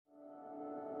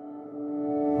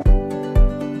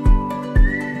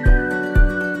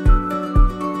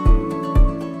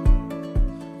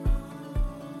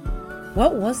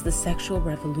What was the sexual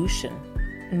revolution?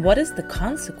 And what is the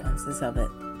consequences of it?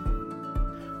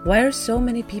 Why are so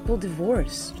many people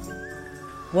divorced?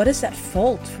 What is at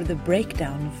fault for the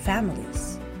breakdown of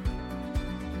families?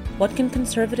 What can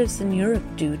conservatives in Europe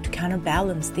do to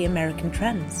counterbalance the American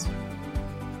trends?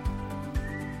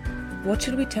 What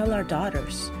should we tell our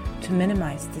daughters to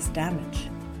minimize this damage?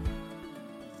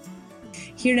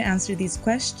 Here to answer these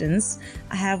questions,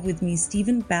 I have with me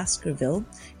Stephen Baskerville.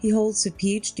 He holds a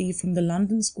PhD from the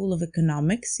London School of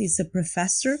Economics. He's a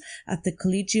professor at the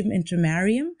Collegium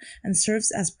Intermarium and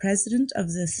serves as president of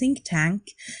the think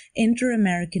tank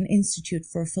Inter-American Institute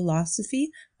for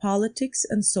Philosophy, Politics,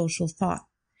 and Social Thought.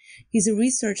 He's a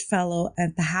research fellow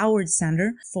at the Howard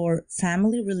Center for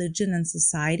Family, Religion, and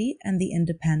Society and the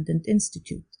Independent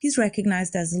Institute. He's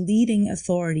recognized as a leading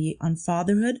authority on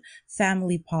fatherhood,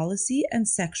 family policy, and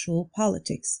sexual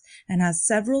politics, and has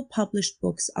several published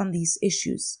books on these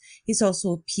issues. He's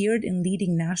also appeared in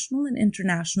leading national and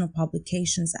international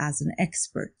publications as an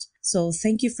expert. So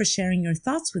thank you for sharing your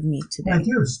thoughts with me today. Thank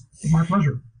you. It's my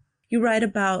pleasure. You write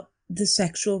about the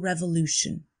sexual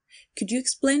revolution. Could you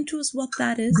explain to us what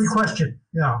that is? Good question.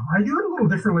 Yeah, I do it a little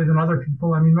differently than other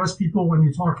people. I mean, most people, when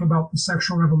you talk about the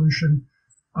sexual revolution,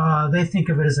 they think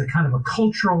of it as a kind of a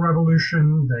cultural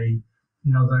revolution.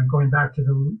 They're going back to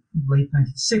the late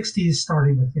 1960s,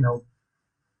 starting with,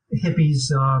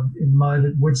 hippies in mud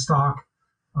at Woodstock,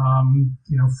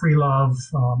 free love,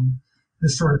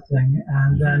 this sort of thing.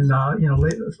 And then,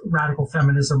 radical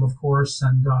feminism, of course,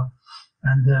 and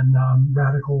then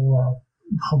radical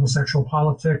homosexual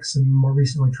politics, and more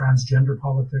recently transgender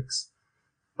politics,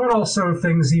 but also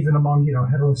things even among,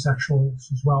 heterosexuals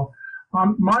as well.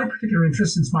 My particular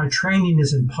interest, since my training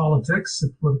is in politics,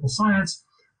 political science,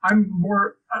 I'm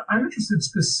interested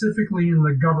specifically in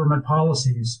the government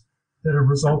policies that have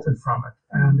resulted from it.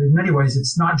 And in many ways,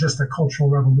 it's not just a cultural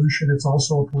revolution, it's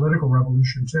also a political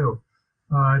revolution too.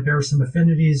 There are some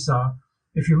affinities.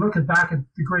 If you look back at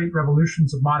the great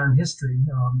revolutions of modern history,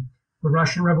 the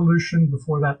Russian Revolution,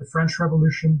 before that the French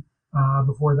Revolution,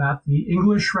 before that the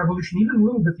English Revolution, even a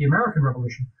little bit the American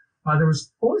Revolution. There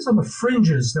was always on the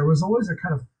fringes, there was always a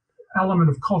kind of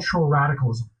element of cultural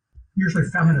radicalism, usually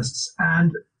feminists.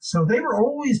 And so they were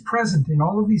always present in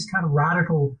all of these kind of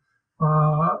radical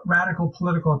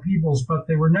political upheavals, but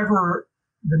they were never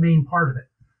the main part of it.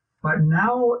 But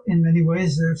now, in many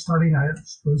ways, they're starting, I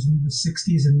suppose, in the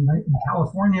 60s in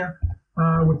California,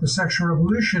 with the sexual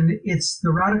revolution. It's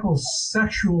the radical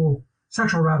sexual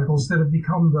radicals that have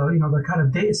become the kind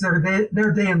of day, it's their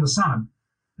day in the sun.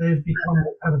 They've become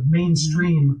kind of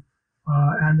mainstream,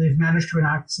 and they've managed to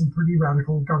enact some pretty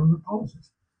radical government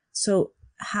policies. So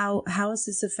how has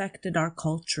this affected our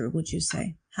culture, would you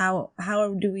say? How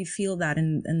do we feel that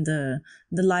in the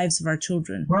lives of our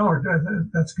children? Well,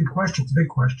 that's a good question. It's a big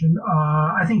question.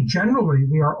 I think generally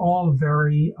we are all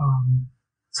very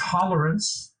tolerant,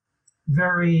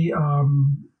 very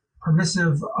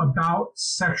permissive about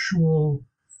sexual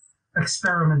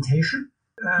experimentation,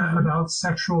 about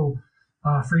sexual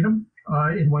freedom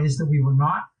in ways that we were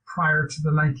not prior to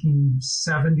the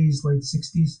 1970s, late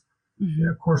 60s. Mm-hmm.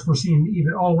 Of course, we're seeing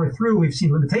even all the way through, we've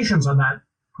seen limitations on that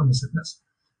permissiveness,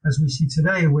 as we see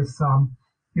today with,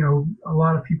 a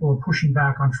lot of people are pushing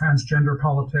back on transgender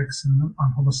politics and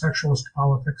on homosexualist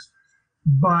politics.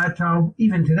 But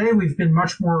even today, we've been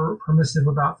much more permissive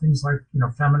about things like,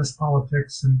 feminist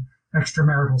politics and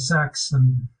extramarital sex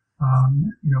and,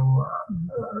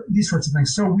 these sorts of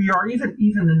things. So we are even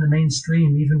in the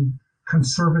mainstream, even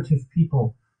conservative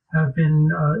people have been,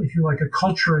 if you like,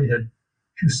 acculturated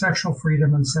to sexual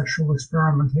freedom and sexual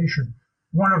experimentation.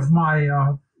 One of my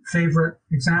favorite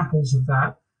examples of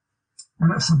that,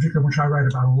 and a subject on which I write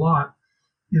about a lot,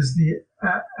 is the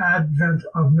advent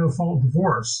of no-fault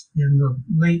divorce in the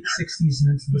late 60s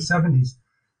and into the 70s.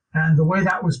 And the way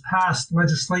that was passed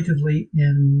legislatively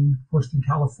in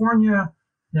California,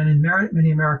 then in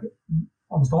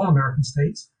almost all American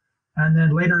states, and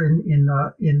then later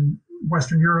in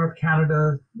Western Europe,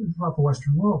 Canada, throughout the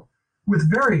Western world, with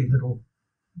very little,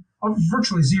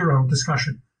 virtually zero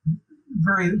discussion,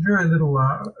 very, very little,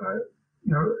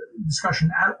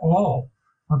 discussion at all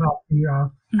about the,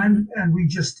 and we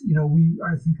just,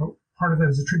 I think part of that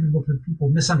is attributable to people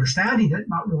misunderstanding it,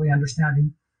 not really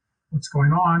understanding what's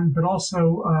going on, but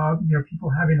also, people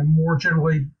having a more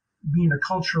generally being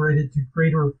acculturated to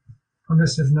greater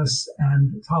permissiveness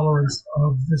and tolerance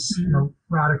of this,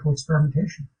 radical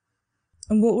experimentation.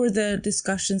 And what were the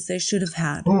discussions they should have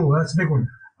had? Oh, that's a big one.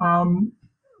 A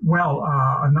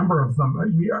number of them,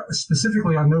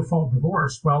 specifically on no-fault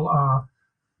divorce. Well,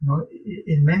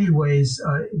 In many ways,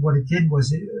 what it did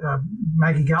was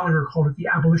Maggie Gallagher called it the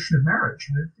abolition of marriage.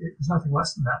 And it was nothing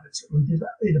less than that.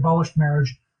 It abolished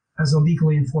marriage as a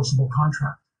legally enforceable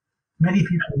contract. Many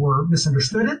people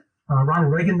misunderstood it.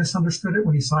 Ronald Reagan misunderstood it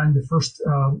when he signed the first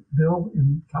bill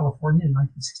in California in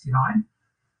 1969.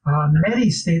 Many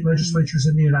state legislatures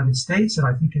in the United States and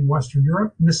I think in Western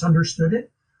Europe misunderstood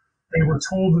it. They were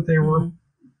told that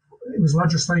it was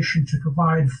legislation to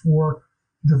provide for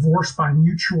divorce by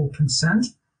mutual consent.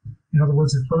 In other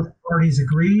words, if both parties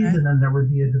agreed, and then there would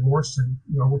be a divorce, and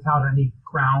without any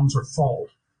grounds or fault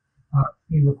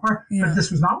being required. Yeah. But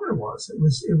this was not what it was.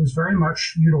 It was very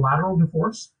much unilateral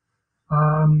divorce,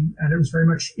 and it was very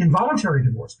much involuntary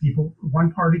divorce.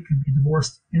 One party could be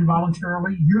divorced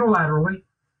involuntarily, unilaterally,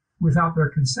 without their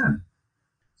consent.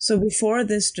 So before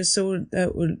this, just so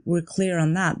that we're clear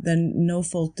on that, then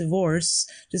no-fault divorce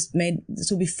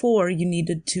so before you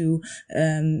needed to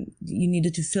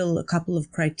fill a couple of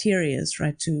criterias,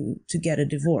 right, to get a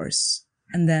divorce,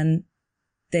 and then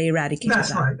they eradicated that.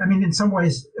 That's right. I mean, in some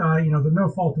ways, the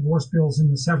no-fault divorce bills in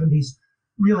the 70s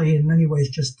really, in many ways,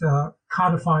 just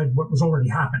codified what was already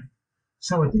happening.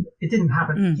 So it didn't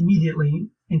happen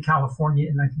immediately in California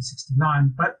in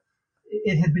 1969, but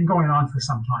it had been going on for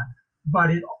some time.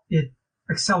 But it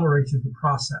accelerated the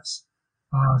process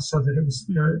so that it was,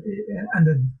 and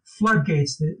the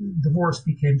floodgates, the divorce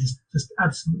became just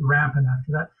absolutely rampant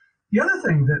after that. The other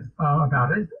thing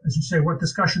about it, as you say, what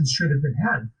discussions should have been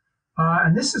had,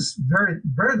 and this is very,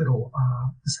 very little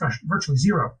discussion, virtually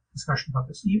zero discussion about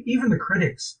this. Even the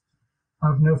critics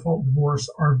of no-fault divorce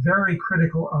are very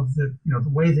critical of the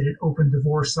way that it opened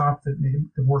divorce up, that made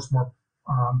divorce more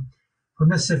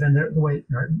permissive, and the way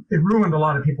it ruined a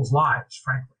lot of people's lives,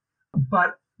 frankly.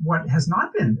 But what has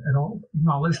not been at all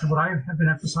acknowledged, and what I have been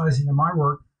emphasizing in my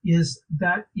work, is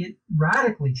that it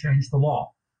radically changed the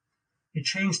law. It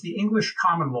changed the English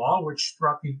common law, which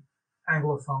throughout the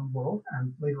Anglophone world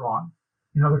and later on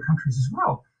in other countries as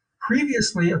well.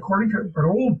 Previously, according to an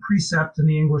old precept in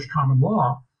the English common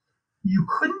law, you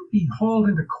couldn't be hauled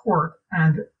into court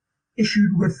and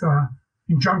issued with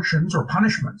injunctions or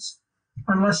punishments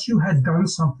unless you had done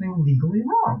something legally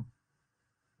wrong,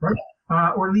 right?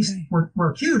 Or at least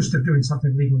were accused of doing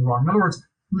something legally wrong. In other words,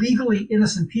 legally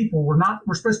innocent people were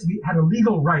supposed to had a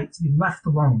legal right to be left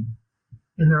alone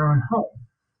in their own home,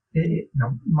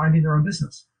 minding their own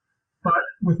business. But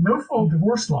with no-fault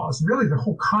divorce laws, really the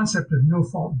whole concept of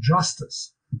no-fault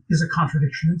justice is a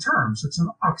contradiction in terms. It's an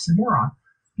oxymoron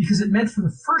because it meant for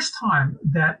the first time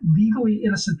that legally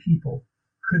innocent people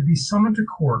could be summoned to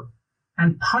court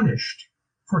and punished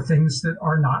for things that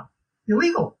are not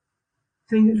illegal.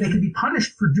 They could be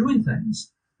punished for doing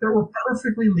things that were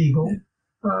perfectly legal,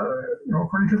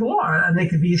 according to the law, and they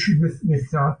could be issued with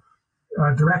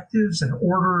directives and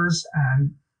orders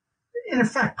and, in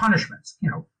effect, punishments.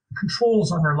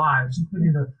 Controls on their lives,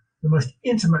 including the most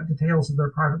intimate details of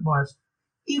their private lives,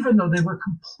 even though they were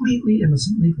completely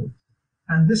innocent legally.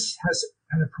 And this has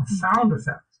had a profound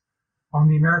effect on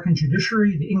the American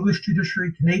judiciary, the English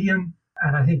judiciary, Canadian,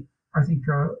 and I think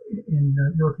in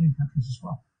European countries as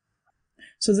well.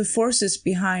 So the forces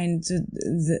behind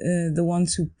the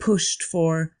ones who pushed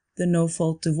for the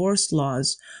no-fault divorce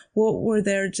laws, what were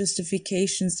their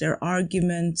justifications, their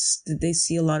arguments? Did they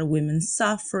see a lot of women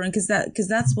suffering? Because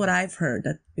that's what I've heard,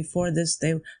 that before this,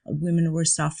 women were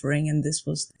suffering, and this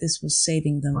was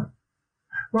saving them. Right.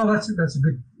 Well, that's a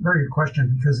very good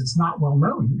question, because it's not well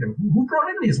known. Who brought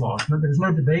in these laws? There's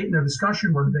no debate, no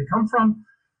discussion. Where did they come from?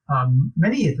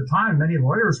 Many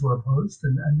lawyers were opposed,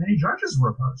 and many judges were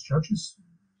opposed.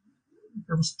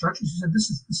 There was judges who said this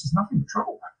is nothing but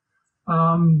trouble,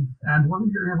 and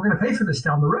we're going to pay for this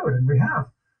down the road, and we have.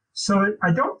 So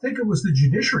I don't think it was the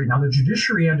judiciary. Now the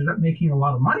judiciary ended up making a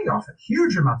lot of money off it,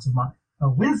 huge amounts of money, a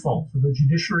windfall for the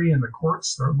judiciary and the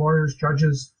courts, their lawyers,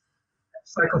 judges,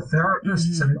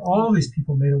 psychotherapists. I mean, all these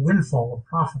people made a windfall of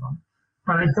profit on it.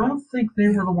 But I don't think they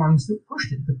were the ones that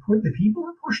pushed it. The people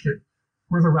who pushed it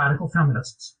were the radical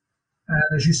feminists. And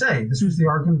as you say, this was the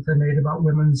argument they made about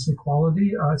women's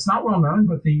equality. It's not well known,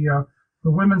 but the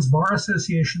women's bar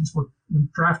associations were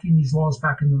drafting these laws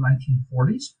back in the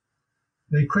 1940s.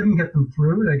 They couldn't get them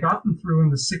through. They got them through in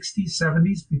the 60s,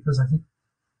 70s, because I think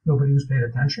nobody was paying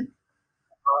attention.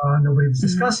 Nobody was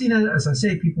discussing it. As I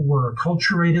say, people were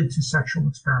acculturated to sexual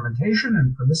experimentation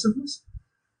and permissiveness.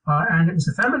 And it was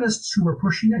the feminists who were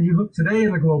pushing, and you look today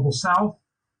in the global South,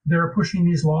 they're pushing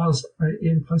these laws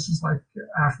in places like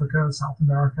Africa, South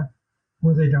America,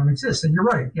 where they don't exist. And you're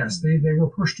right. Yes, they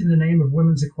were pushed in the name of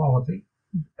women's equality.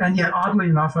 And yet, oddly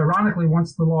enough, ironically,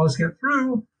 once the laws get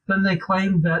through, then they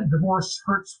claim that divorce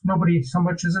hurts nobody so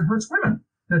much as it hurts women.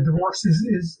 that divorce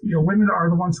is women are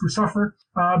the ones who suffer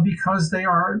because they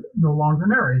are no longer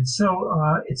married.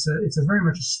 So it's a very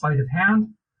much a sleight of hand.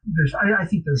 I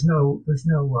think there's no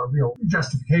real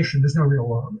justification. There's no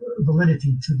real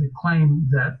validity to the claim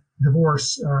that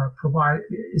divorce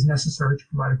is necessary to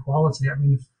provide equality. I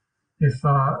mean, if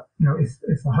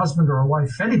a husband or a wife,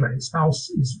 if anybody, a spouse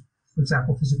is, for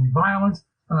example, physically violent,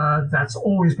 that's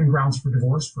always been grounds for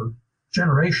divorce for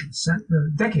generations,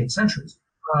 decades, centuries.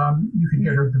 You can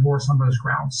get a divorce on those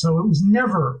grounds. So it was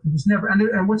never,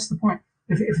 and what's the point?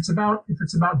 If it's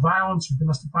about violence or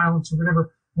domestic violence or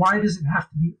whatever, why does it have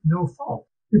to be no fault?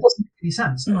 It doesn't make any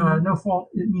sense. No fault,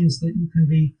 it means that you can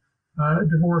be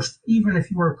divorced even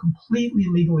if you are completely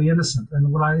legally innocent.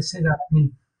 And when I say that, I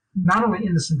mean not only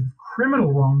innocent of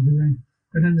criminal wrongdoing,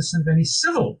 but innocent of any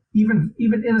civil, even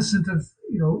innocent of,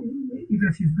 even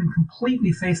if you've been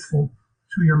completely faithful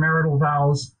to your marital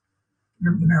vows,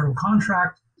 the marital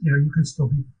contract, you can still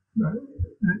be,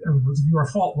 in other words, if you are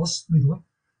faultless legally,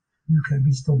 you can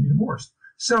still be divorced.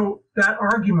 So that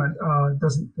argument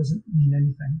doesn't mean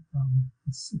anything.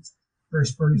 It's a very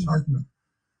spurious argument.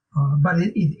 But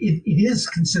it is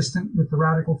consistent with the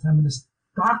radical feminist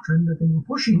doctrine that they were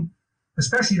pushing.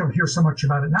 Especially, you don't hear so much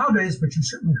about it nowadays, but you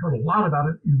certainly heard a lot about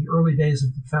it in the early days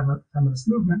of the feminist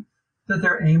movement, that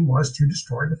their aim was to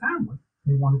destroy the family.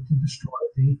 They wanted to destroy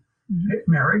the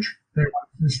marriage. They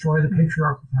wanted to destroy the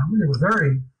patriarchal family. They were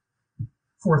very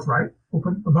forthright,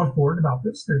 open, above board about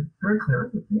this. They're very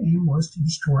clear that the aim was to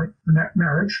destroy the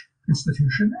marriage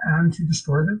institution and to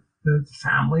destroy the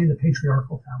family, the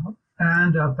patriarchal family.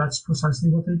 And that's precisely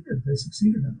what they did. They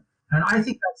succeeded in it. And I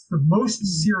think that's the most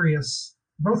serious,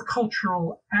 both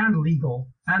cultural and legal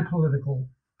and political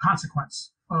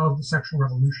consequence of the sexual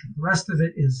revolution. The rest of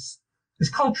it is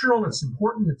cultural. It's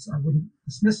important. I wouldn't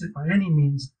dismiss it by any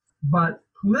means. But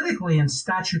politically and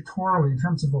statutorily, in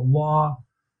terms of the law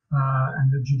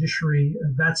and the judiciary,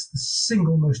 that's the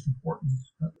single most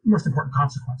important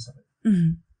consequence of it.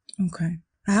 Mm-hmm. Okay.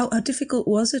 How difficult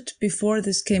was it before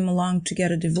this came along to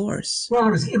get a divorce? Well,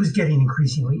 it was getting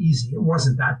increasingly easy. It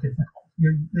wasn't that difficult.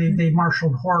 They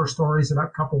marshaled horror stories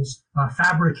about couples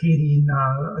fabricating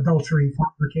adultery,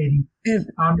 fabricating.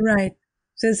 Right.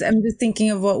 So I'm just thinking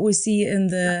of what we see in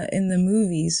the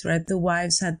movies, right? The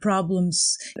wives had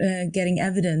problems getting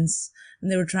evidence,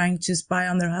 and they were trying to spy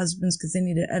on their husbands because they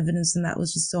needed evidence, and that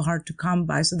was just so hard to come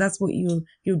by. So that's what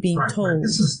you're being told. Right.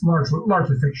 This is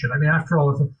largely fiction. I mean, after all,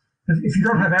 if you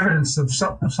don't have evidence of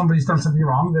somebody's done something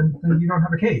wrong, then you don't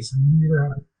have a case. I mean, you either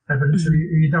have evidence or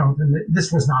you don't. And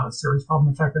this was not a serious problem.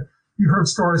 In fact, you heard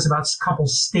stories about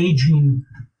couples staging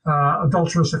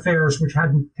adulterous affairs which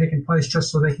hadn't taken place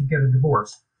just so they could get a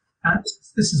divorce. And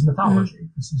this is mythology.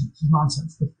 This is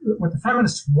nonsense. What the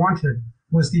feminists wanted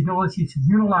was the ability to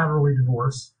unilaterally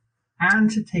divorce and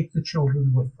to take the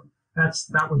children with them.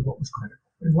 That was what was critical.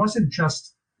 It wasn't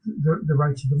just the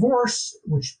right to divorce,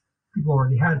 which people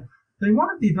already had. They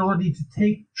wanted the ability to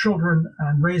take children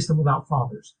and raise them without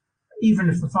fathers, even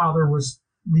if the father was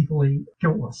legally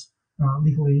guiltless,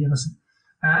 legally innocent.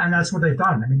 And that's what they've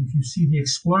done. I mean, if you see the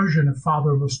explosion of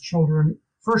fatherless children,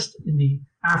 first in the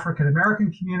African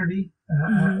American community,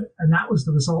 and that was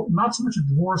the result, not so much of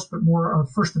divorce, but more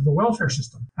of first of the welfare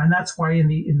system. And that's why in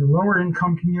the lower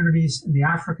income communities, in the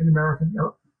African American,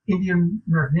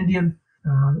 American Indian,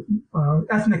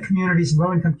 ethnic communities and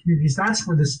low income communities, that's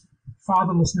where this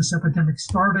fatherlessness epidemic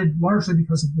started, largely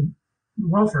because of the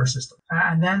welfare system.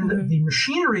 And then the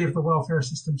machinery of the welfare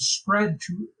system spread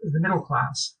to the middle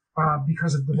class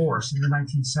because of divorce in the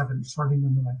 1970s, starting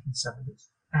in the 1970s.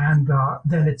 And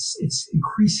then it's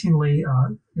increasingly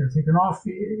taken off.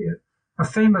 A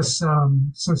famous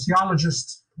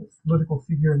sociologist, political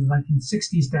figure in the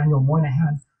 1960s, Daniel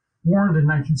Moynihan, warned in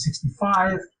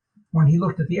 1965 when he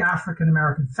looked at the African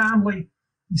American family.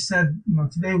 He said,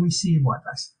 today we see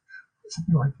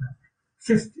something like that.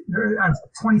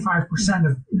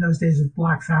 25% in those days of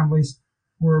black families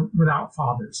were without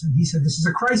fathers. And he said, this is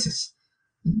a crisis.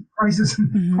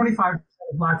 25%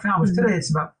 of black families. Today it's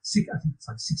about, I think it's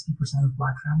like 60% of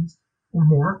black families or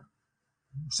more,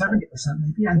 70%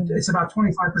 maybe. And it's about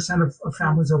 25% of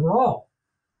families overall.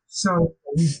 So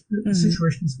the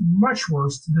situation is much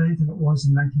worse today than it was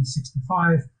in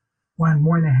 1965 when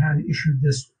Moynihan issued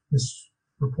this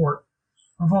report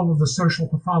of all of the social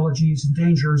pathologies and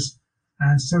dangers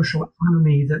and social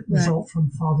economy that result from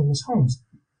fatherless homes.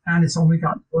 And it's only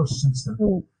gotten worse since then.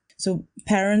 So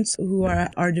parents who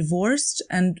are divorced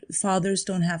and fathers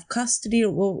don't have custody,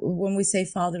 or when we say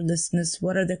fatherlessness,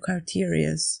 what are the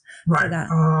criteria for that?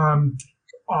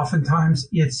 Oftentimes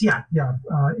it's,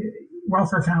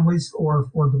 welfare families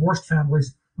or divorced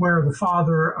families where the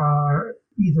father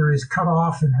either is cut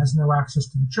off and has no access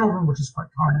to the children, which is quite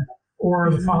common, or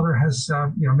the father has,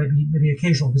 maybe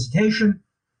occasional visitation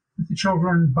with the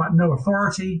children, but no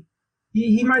authority.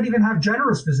 He might even have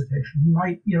generous visitation. He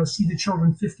might, see the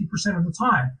children 50% of the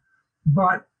time.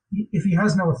 But if he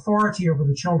has no authority over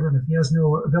the children, if he has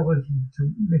no ability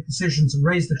to make decisions and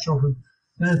raise the children,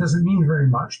 then it doesn't mean very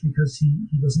much because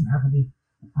he doesn't have any,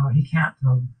 he can't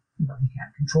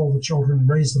control the children and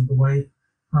raise them the way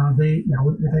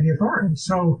with any authority.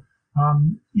 So,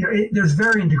 there's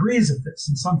varying degrees of this.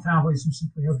 In some families, you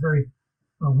simply have very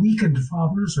weakened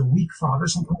fathers or weak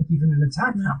fathers, sometimes even an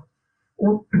intact family.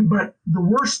 But the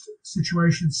worst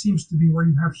situation seems to be where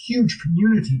you have huge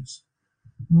communities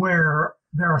where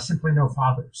there are simply no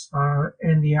fathers.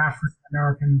 In the African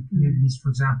American communities, for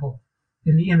example,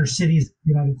 in the inner cities of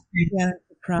the United States,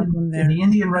 the problem there. In the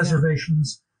Indian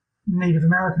reservations, Native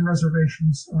American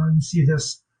reservations, you see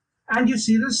this. And you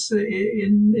see this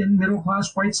in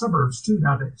middle-class white suburbs, too,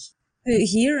 nowadays.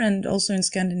 Here and also in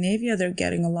Scandinavia, they're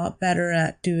getting a lot better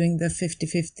at doing the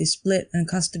 50-50 split and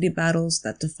custody battles,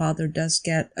 that the father does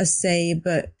get a say.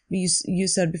 But you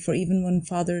said before, even when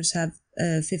fathers have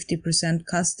 50%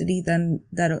 custody, then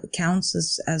that counts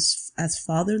as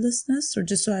fatherlessness, or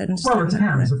just so I understand? Well, it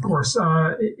depends, of course.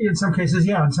 In some cases,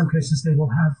 yeah. In some cases, they will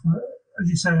have, as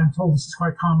you say, I'm told this is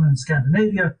quite common in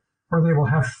Scandinavia, where they will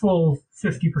have full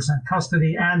 50%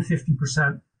 custody and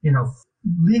 50%,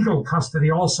 legal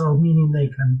custody also, meaning they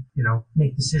can,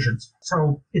 make decisions.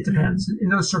 So it depends. In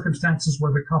those circumstances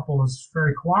where the couple is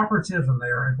very cooperative and they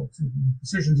are able to make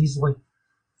decisions easily.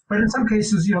 But in some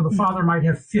cases, the father might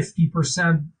have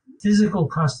 50% physical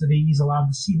custody. He's allowed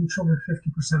to see the children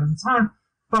 50% of the time,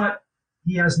 but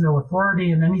he has no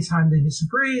authority. And anytime they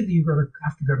disagree, you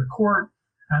have to go to court,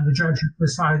 and the judge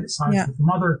decides with the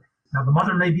mother. Now, the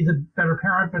mother may be the better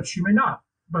parent, but she may not.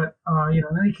 But, in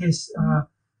any case,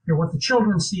 what the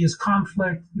children see is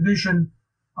conflict, division,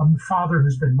 a father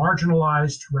who's been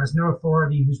marginalized, who has no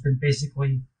authority, who's been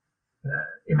basically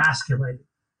emasculated,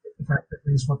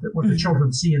 effectively, is what the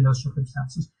children see in those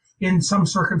circumstances. In some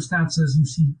circumstances, you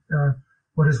see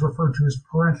what is referred to as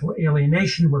parental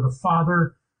alienation, where the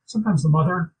father, sometimes the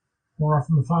mother, more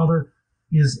often the father,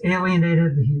 is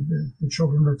alienated. The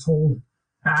children are told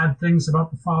bad things about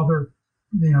the father.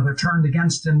 They're turned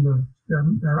against him.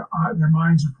 Their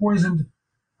minds are poisoned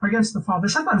against the father,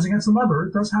 sometimes against the mother.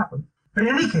 It does happen. But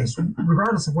in any case,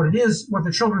 regardless of what it is, what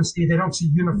the children see, they don't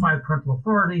see unified parental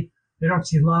authority. They don't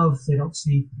see love. They don't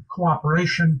see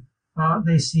cooperation.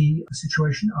 They see a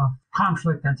situation of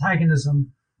conflict,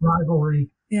 antagonism, rivalry.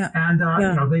 Yeah. And,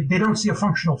 they don't see a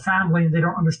functional family, and they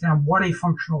don't understand what a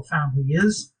functional family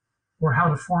is or how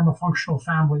to form a functional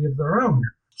family of their own.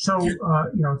 So,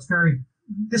 it's very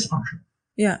dysfunctional.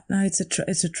 Yeah, no, it's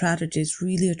a tragedy. It's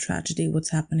really a tragedy what's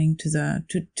happening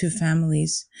to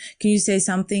families. Can you say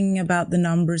something about the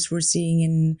numbers we're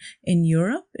seeing in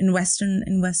Europe, in Western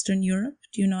Europe?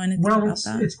 Do you know anything about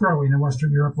that? Well, it's growing in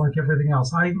Western Europe like everything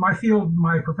else.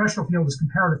 My professional field is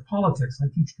comparative politics. I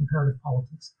teach comparative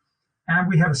politics. And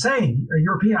we have a saying,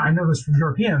 I know this from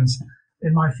Europeans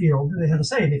in my field, they have a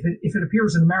saying, if it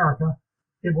appears in America,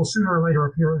 it will sooner or later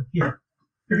appear here.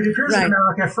 If it appears in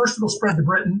America, first it will spread to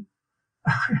Britain,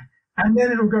 and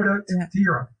then it'll go to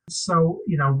Europe. So,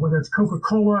 whether it's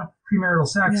Coca-Cola, premarital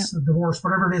sex, divorce,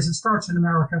 whatever it is, it starts in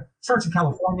America, starts in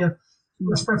California,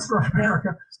 spreads throughout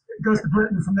America, it goes to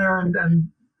Britain from there and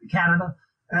Canada,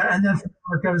 and then from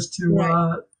there it goes to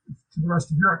the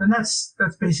rest of Europe. And that's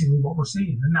basically what we're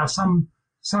seeing. And now some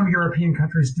European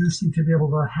countries do seem to be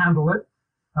able to handle it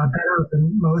better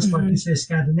than most. Like you say,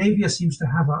 Scandinavia seems to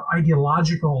have an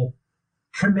ideological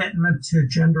commitment to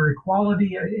gender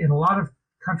equality. In a lot of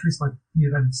countries like the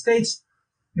United States,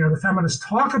 the feminists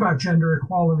talk about gender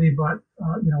equality, but,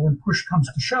 when push comes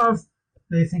to shove,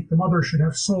 they think the mother should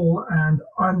have sole and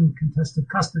uncontested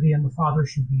custody and the father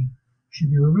should be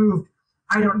removed.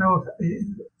 I don't know if...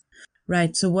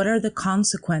 Right. So what are the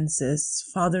consequences?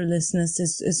 Fatherlessness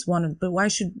is one of, but why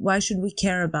should we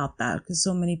care about that? Because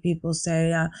so many people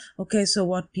say, okay, so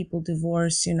what, people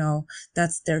divorce,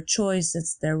 that's their choice.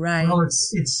 It's their right. Well,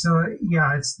 it's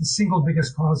the single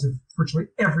biggest cause of virtually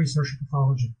every social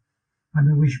pathology. I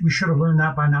mean, we should have learned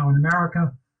that by now in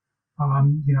America.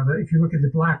 If you look at the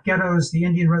black ghettos, the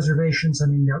Indian reservations, I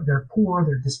mean, they're poor,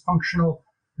 they're dysfunctional,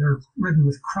 they're ridden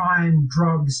with crime,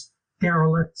 drugs,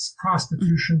 derelicts,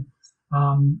 prostitution.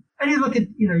 And you look at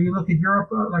Europe,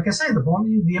 like I say,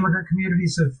 the immigrant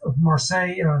communities of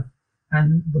Marseille,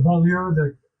 and the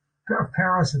banlieue, of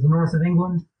Paris or the north of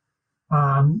England.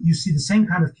 You see the same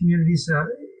kind of communities,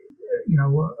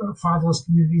 fatherless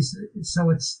communities. So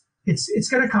it's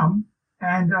going to come.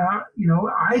 And,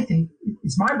 I think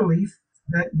it's my belief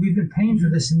that we've been paying for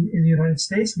this in the United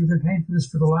States. We've been paying for this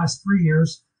for the last 3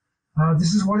 years.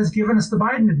 This is what has given us the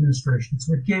Biden administration. It's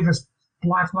what gave us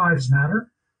Black Lives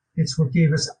Matter. It's what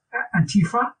gave us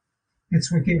Antifa.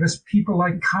 It's what gave us people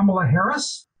like Kamala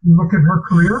Harris. You look at her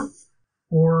career,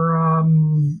 or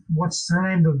what's her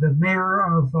name, the mayor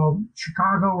of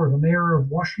Chicago or the mayor of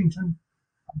Washington,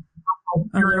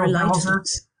 Muriel Bowser.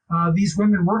 These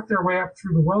women worked their way up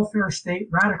through the welfare state,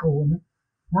 radical women,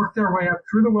 worked their way up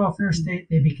through the welfare state.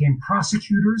 They became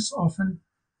prosecutors, often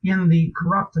in the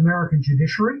corrupt American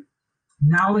judiciary.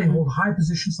 Now they hold high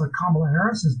positions like Kamala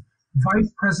Harris as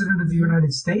vice president of the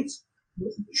United States.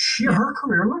 Her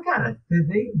career, look at it.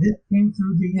 They came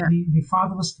through the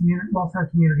fatherless welfare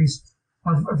communities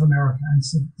of America. And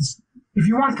so if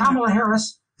you want Kamala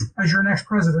Harris as your next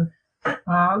president,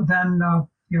 then,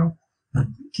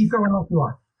 keep going like you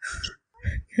are.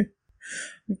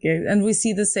 Okay. And we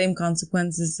see the same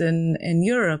consequences in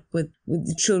Europe with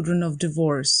the children of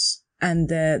divorce and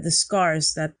the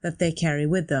scars that they carry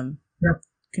with them. Yep.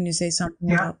 Can you say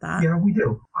something about that? Yeah, we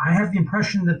do. I have the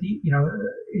impression that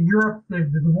in Europe, the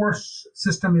divorce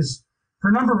system is, for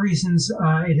a number of reasons,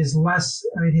 it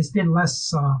has been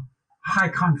less high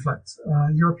conflict.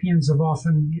 Europeans have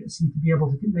often seem to be able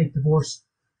to make divorce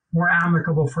more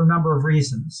amicable for a number of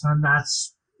reasons, and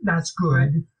that's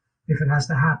good if it has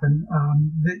to happen.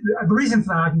 The reason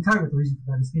for that, I can tell you what the reason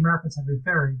for that is. The Americans have a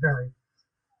very, very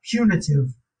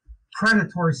punitive,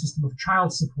 predatory system of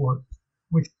child support,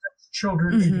 which puts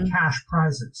children into cash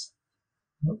prizes.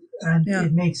 And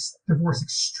it makes divorce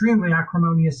extremely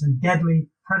acrimonious and deadly,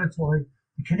 predatory.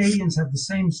 The Canadians have the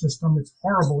same system. It's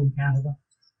horrible in Canada.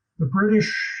 The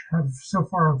British have so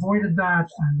far avoided that,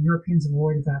 and the Europeans have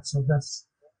avoided that. So that's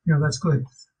good.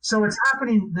 So it's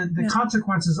happening. The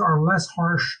consequences are less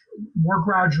harsh, more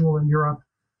gradual in Europe.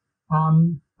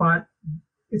 But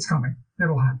it's coming.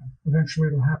 It'll happen. Eventually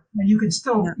it'll happen. And you can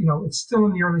still, it's still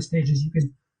in the early stages. You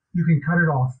can cut it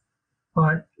off.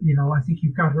 But, I think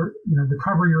you've got to,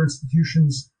 recover your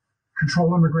institutions,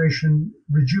 control immigration,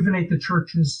 rejuvenate the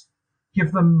churches,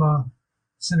 give them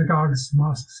synagogues,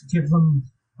 mosques, give them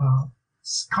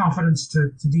confidence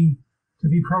to be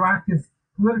proactive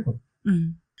politically.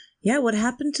 Mm-hmm. Yeah, what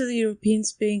happened to the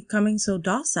Europeans becoming so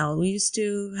docile? We used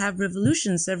to have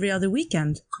revolutions every other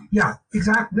weekend. Yeah,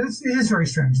 exactly. It is very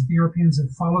strange that the Europeans have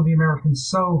followed the Americans.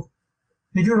 So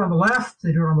they do it on the left,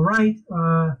 they do it on the right.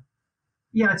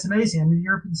 Yeah, it's amazing. I mean, the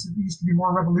Europeans used to be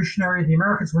more revolutionary. The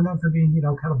Americans were known for being,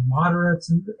 kind of moderates,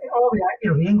 and all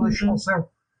the English also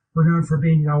were known for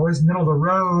being, always middle of the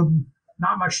road,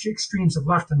 not much extremes of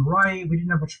left and right. We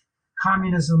didn't have much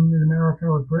communism in America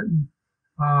or Britain.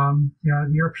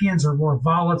 The Europeans are more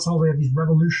volatile. They have these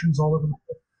revolutions all over the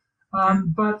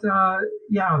place.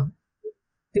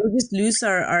 Did we just lose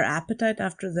our appetite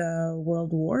after the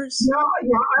world wars?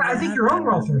 I think your own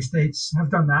welfare states have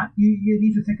done that. You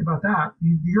need to think about that.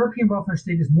 The European welfare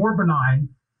state is more benign.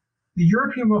 The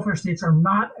European welfare states are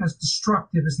not as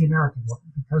destructive as the American one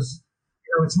because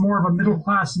it's more of a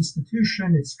middle-class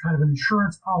institution. It's kind of an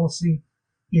insurance policy.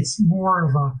 It's more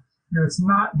of a, it's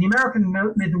not, the American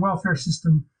made the welfare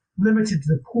system limited to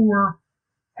the poor,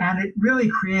 and it really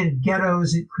created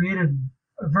ghettos. It created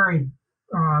a very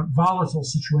volatile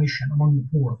situation among the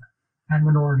poor and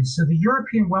minorities. So the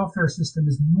European welfare system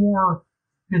is more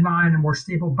benign and more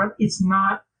stable, but it's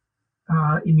not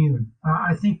immune.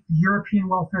 I think the European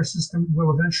welfare system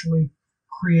will eventually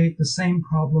create the same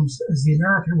problems as the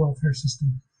American welfare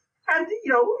system. And,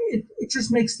 it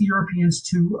just makes the Europeans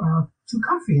too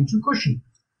comfy and too cushy.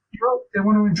 They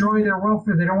want to enjoy their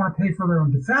welfare. They don't want to pay for their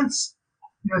own defense.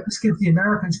 This gives the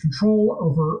Americans control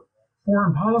over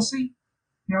foreign policy.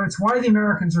 It's why the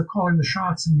Americans are calling the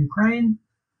shots in Ukraine.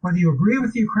 Whether you agree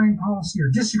with the Ukraine policy or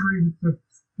disagree with the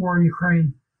war in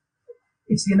Ukraine,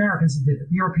 it's the Americans that did it.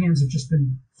 The Europeans have just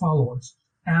been followers.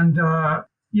 And, the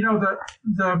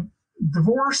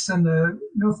divorce and the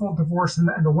no-fault divorce and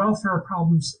the welfare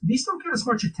problems, these don't get as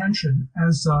much attention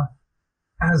as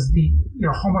the,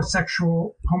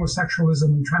 homosexualism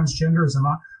and transgenderism.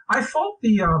 I fault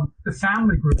the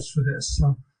family groups for this.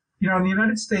 In the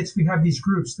United States, we have these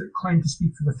groups that claim to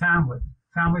speak for the family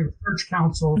Research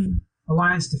Council,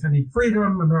 Alliance Defending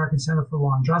Freedom, American Center for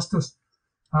Law and Justice.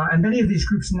 And many of these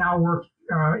groups now work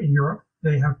in Europe.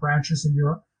 They have branches in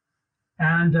Europe.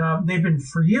 And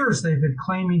for years, they've been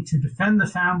claiming to defend the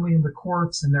family in the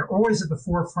courts, and they're always at the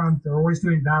forefront. They're always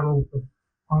doing battle with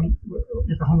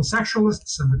the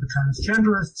homosexualists and with the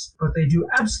transgenderists, but they do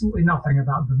absolutely nothing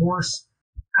about divorce,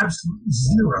 absolutely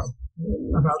zero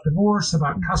about divorce,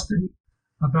 about custody,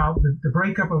 about the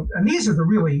breakup of, and these are the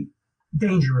really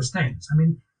dangerous things. I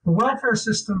mean, the welfare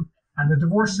system And the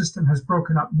divorce system has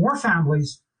broken up more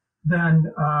families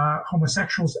than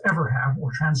homosexuals ever have,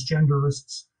 or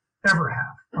transgenderists ever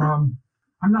have.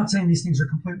 I'm not saying these things are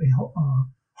completely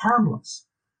harmless,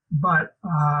 but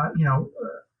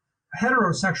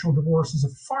heterosexual divorce is a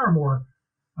far more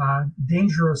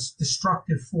dangerous,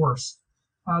 destructive force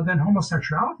than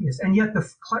homosexuality is. And yet the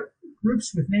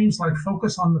groups with names like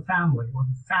Focus on the Family or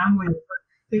the Family,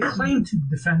 they claim to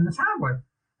defend the family.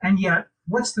 And yet,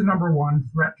 what's the number one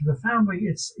threat to the family?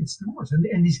 It's divorce.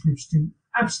 And these groups do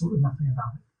absolutely nothing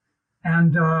about it.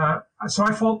 And so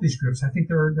I fault these groups. I think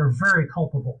they're very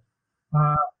culpable.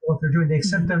 What they're doing, they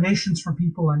accept donations from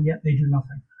people, and yet they do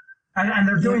nothing. And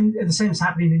they're doing the same is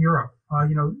happening in Europe.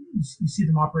 You see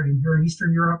them operating here in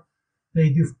Eastern Europe.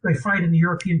 They fight in the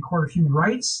European Court of Human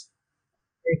Rights.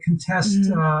 They contest,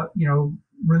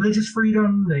 religious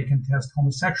freedom. They contest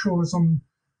homosexualism,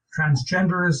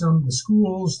 transgenderism, the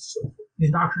schools, the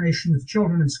indoctrination of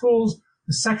children in schools,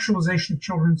 the sexualization of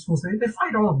children in schools. They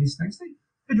fight all of these things.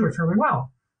 They do it fairly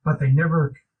well, but they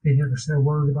never say a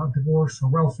word about divorce or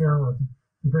welfare or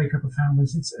the breakup of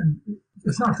families.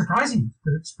 It's not surprising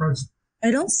that it spreads. I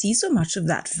don't see so much of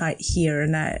that fight here,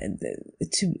 and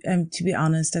to be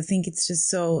honest, I think it's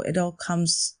just it all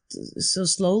comes so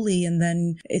slowly, and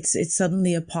then it's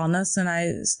suddenly upon us, and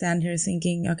I stand here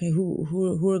thinking, okay,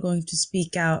 who are going to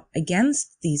speak out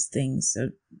against these things?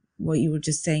 So what you were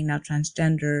just saying now,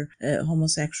 transgender,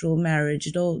 homosexual marriage,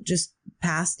 it all just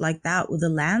passed like that with a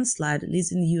landslide. At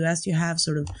least in the US, you have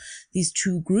sort of these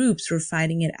two groups who are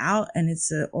fighting it out, and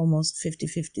it's a almost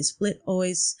 50-50 split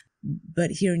always. But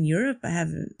here in Europe, I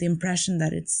have the impression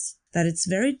that it's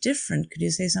very different. Could you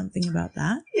say something about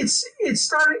that?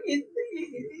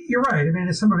 You're right. I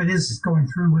mean, some of it is going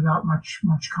through without much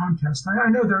contest.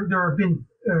 I know there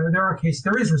are cases.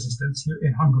 There is resistance here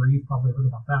in Hungary. You've probably heard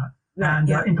about that, and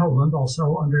in Poland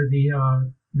also under the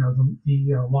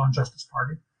Law and Justice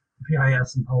Party, the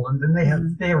PIS in Poland, and they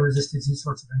have resisted these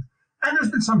sorts of things. And there's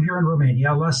been some here in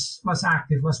Romania, less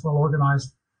active, less well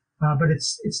organized. But it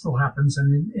still happens,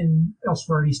 and in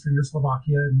elsewhere in Eastern Europe,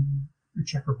 Slovakia and the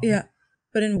Czech Republic. Yeah,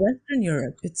 but in Western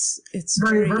Europe, it's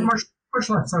very much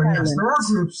less so. Yes, there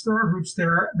are groups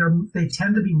there. They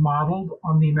tend to be modeled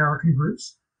on the American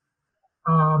groups.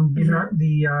 The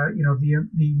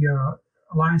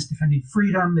Alliance Defending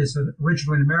Freedom is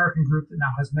originally an American group that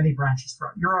now has many branches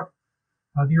throughout Europe.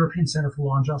 The European Center for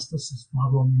Law and Justice is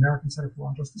modeled on the American Center for Law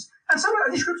and Justice, and some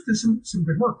of these groups do some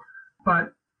good work,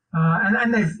 but.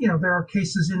 And they've, there are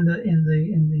cases in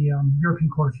the European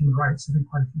Court of Human Rights. There have been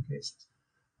quite a few cases,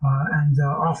 and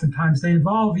oftentimes they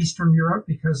involve Eastern Europe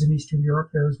because in Eastern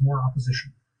Europe there is more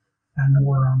opposition and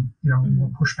more,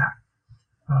 more pushback.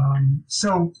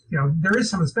 So there is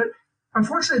some of this, but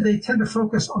unfortunately they tend to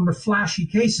focus on the flashy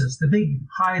cases, the big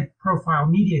high-profile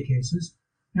media cases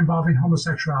involving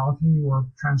homosexuality or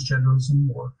transgenderism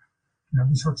or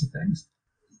these sorts of things.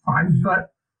 Fine,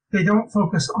 but they don't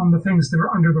focus on the things that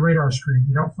are under the radar screen.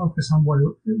 They don't focus on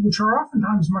which are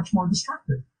oftentimes much more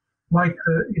destructive, like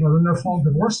the no-fault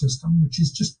divorce system, which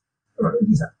is just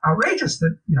is outrageous.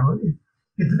 That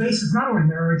it debases not only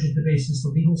marriage, it debases the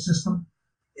legal system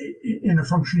in a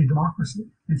functioning democracy.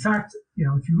 In fact,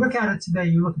 if you look at it today,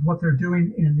 you look at what they're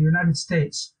doing in the United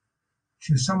States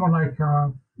to someone like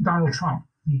Donald Trump,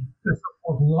 the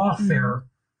so-called lawfare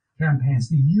campaigns,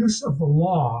 the use of the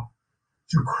law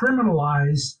to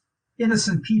criminalize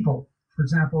innocent people. For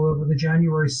example, over the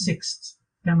January 6th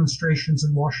demonstrations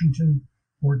in Washington,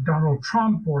 or Donald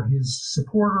Trump or his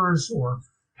supporters or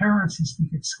parents who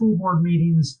speak at school board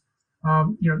meetings,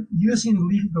 using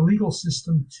the legal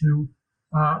system to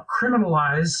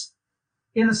criminalize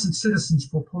innocent citizens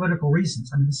for political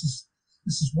reasons. I mean, this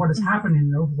is what is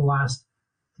happening over the last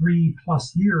 3+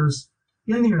 years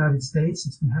in the United States.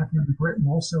 It's been happening in Britain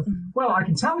also. Well, I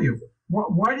can tell you.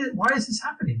 Why is this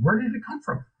happening? Where did it come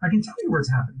from? I can tell you where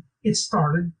it's happening. It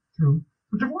started through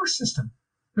the divorce system.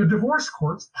 The divorce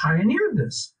courts pioneered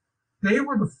this. They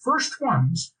were the first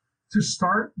ones to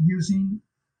start using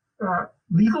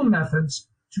legal methods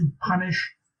to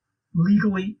punish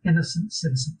legally innocent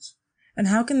citizens. And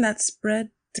how can that spread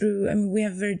through? I mean, we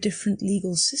have a very different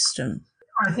legal system.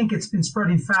 I think it's been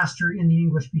spreading faster in the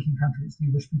English-speaking countries. The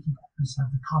English-speaking countries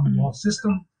have the common law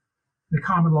system. The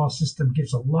common law system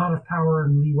gives a lot of power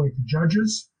and leeway to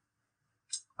judges.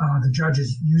 The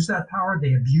judges use that power.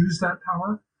 They abuse that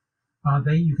power.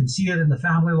 You can see it in the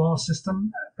family law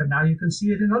system, but now you can see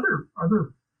it in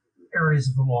other areas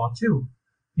of the law too.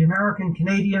 The American,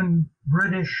 Canadian,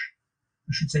 British,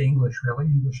 I should say English really,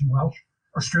 English and Welsh,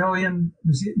 Australian,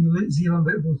 New Zealand,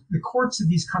 the courts of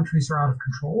these countries are out of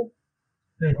control.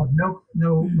 They have no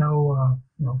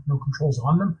controls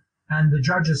on them. And the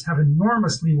judges have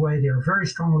enormous leeway. They are very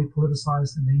strongly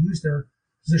politicized, and they use their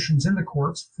positions in the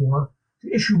courts to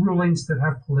issue rulings that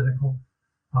have political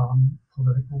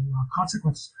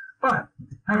consequences. But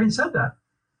having said that,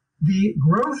 the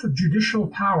growth of judicial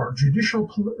power,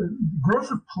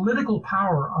 growth of political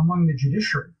power among the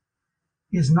judiciary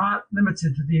is not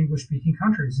limited to the English-speaking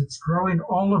countries. It's growing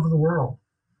all over the world.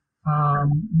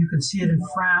 You can see it in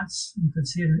France. You can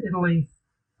see it in Italy.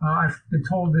 I've been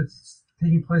told it's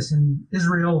taking place in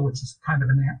Israel, which is kind of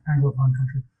an Anglophone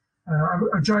country.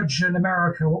 A judge in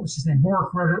America, what was his name?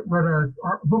 Bork wrote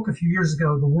a book a few years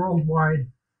ago, The Worldwide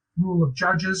Rule of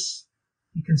Judges.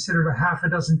 He considered a half a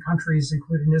dozen countries,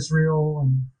 including Israel,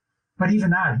 but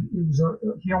even that,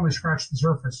 he only scratched the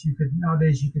surface.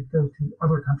 Nowadays you could go to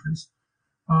other countries.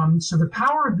 So the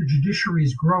power of the judiciary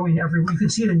is growing everywhere. You can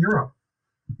see it in Europe.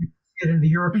 You can see it in the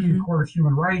European Court of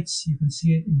Human Rights. You can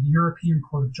see it in the European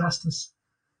Court of Justice.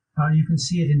 You can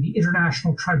see it in the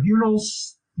international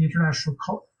tribunals, the International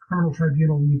Criminal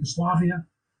Tribunal in Yugoslavia,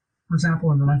 for example,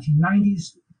 in the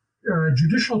 1990s.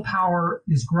 Judicial power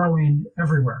is growing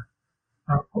everywhere,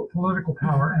 political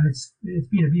power, and it's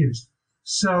being abused.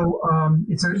 So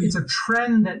it's a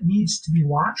trend that needs to be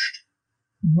watched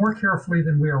more carefully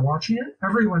than we are watching it.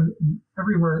 Everyone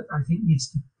everywhere, I think, needs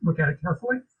to look at it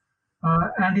carefully.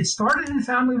 And it started in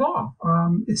family law.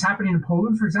 It's happening in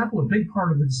Poland, for example. A big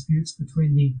part of the disputes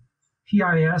between the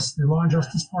PIS, the Law and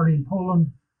Justice Party in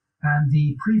Poland, and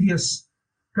the previous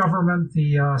government,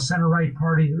 the center-right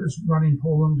party that was running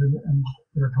Poland and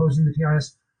they're opposing the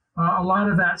PIS. A lot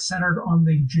of that centered on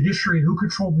the judiciary, who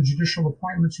controlled the judicial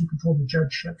appointments, who controlled the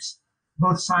judgeships.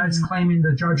 Both sides claiming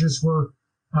the judges were,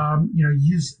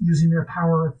 using their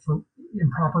power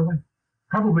improperly.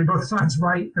 Probably both sides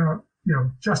right,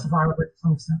 justifiably to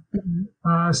some extent.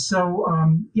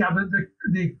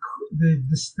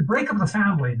 The break of the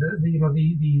family,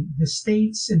 the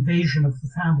state's invasion of the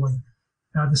family,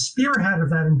 the spearhead of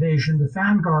that invasion, the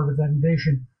vanguard of that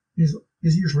invasion is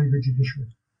usually the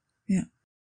judiciary. Yeah.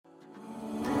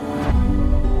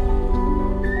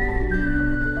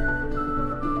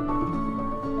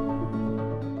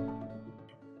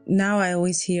 Now I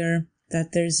always hear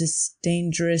that there's this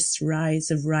dangerous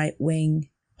rise of right-wing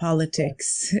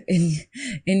politics in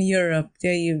Europe.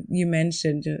 Yeah, you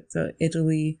mentioned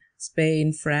Italy,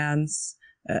 Spain, France,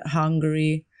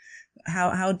 Hungary.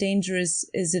 How dangerous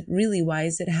is it really? Why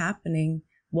is it happening?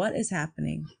 What is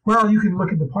happening? Well, you can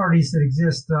look at the parties that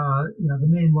exist. The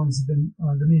main ones have been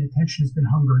the main attention has been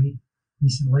Hungary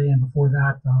recently, and before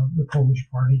that, the Polish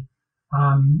party.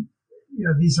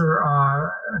 These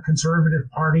are conservative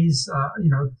parties.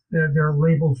 They're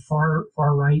labeled far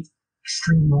right,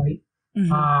 extreme right.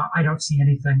 Mm-hmm. I don't see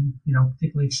anything,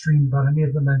 particularly extreme about any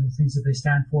of them, and the things that they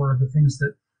stand for are the things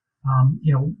that,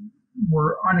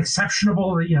 were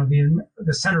unexceptionable.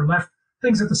 The center left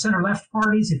things that the center left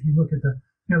parties. If you look at the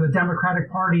Democratic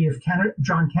Party of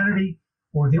John Kennedy,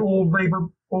 or the old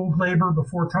Labor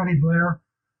before Tony Blair,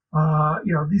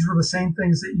 these were the same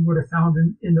things that you would have found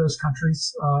in those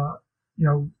countries.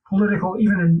 Political,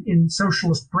 even in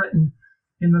socialist Britain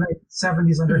in the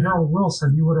 1970s under Harold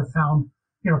Wilson, you would have found,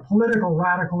 political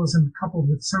radicalism coupled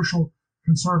with social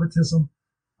conservatism.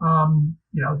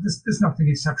 There's nothing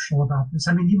exceptional about this.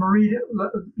 I mean, Marine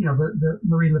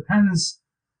Le Pen's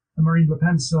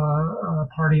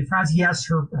party in France. Yes,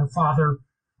 her father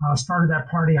started that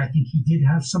party. I think he did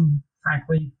have some,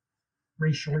 frankly,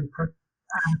 racially.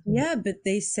 Yeah, but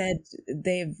they said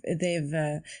they've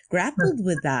grappled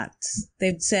with that.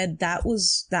 They've said that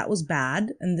was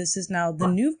bad, and this is now the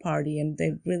new party, and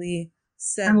they've really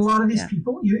said. And a lot of these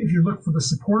people, if you look for the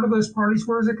support of those parties,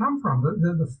 where does it come from?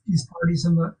 These parties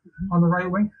on the right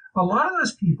wing. A lot of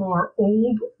those people are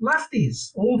old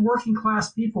lefties, old working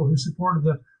class people who supported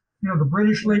the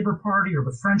British Labour Party or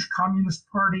the French Communist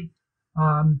Party.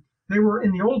 They were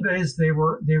in the old days. They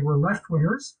were left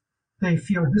wingers. They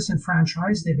feel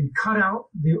disenfranchised. They've been cut out.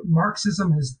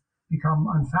 Marxism has become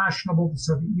unfashionable. The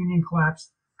Soviet Union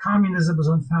collapsed. Communism is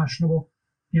unfashionable.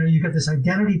 You get this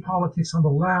identity politics on the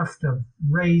left of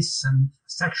race and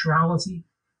sexuality.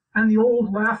 And the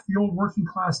old left, the old working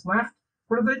class left,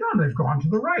 what have they done? They've gone to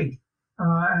the right.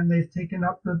 And they've taken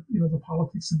up the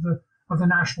politics of the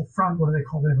National Front. What do they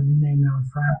call it? They have a new name now in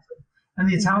France. And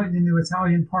the new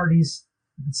Italian parties,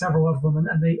 several of them,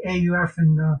 and the ADF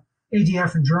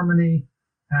in Germany.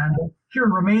 And here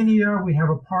in Romania, we have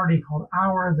a party called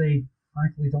Our. They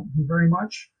frankly don't do very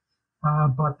much,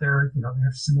 but they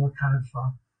have similar kind of,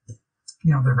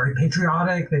 they're very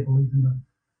patriotic. They believe in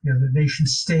the nation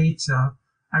state.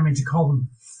 To call them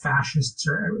fascists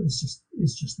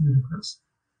it's just ludicrous.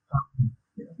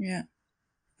 Yeah.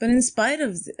 But in spite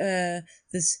of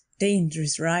this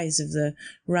dangerous rise of the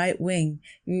right wing,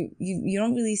 you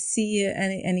don't really see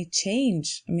any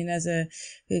change. I mean, as a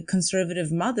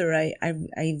conservative mother, I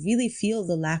really feel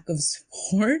the lack of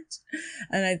support,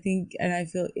 and I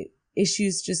feel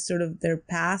issues just sort of they're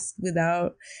passed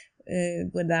without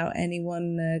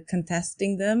anyone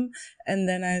contesting them. And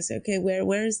then I was okay,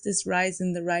 where is this rise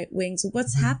in the right wing? So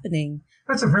what's happening?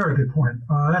 That's a very good point.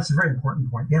 That's a very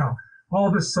important point. Yeah,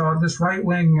 all this right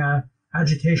wing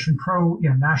agitation,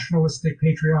 nationalistic,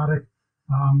 patriotic,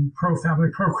 pro family,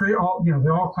 all they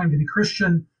all claim to be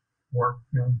Christian or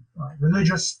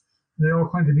religious. They all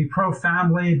claim to be pro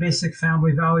family, basic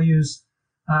family values.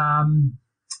 And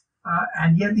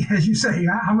yet, as you say,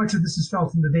 how much of this is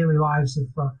felt in the daily lives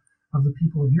of the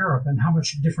people of Europe, and how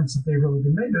much difference have they really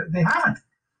been made? They haven't.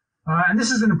 And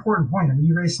this is an important point. I mean,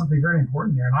 you raised something very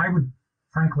important here. And I would,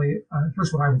 frankly,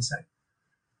 here's what I would say.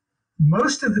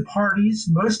 Most of the parties,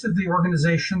 most of the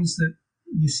organizations that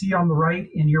you see on the right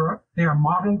in Europe, they are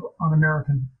modeled on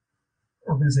American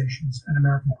organizations and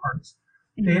American parties.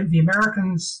 The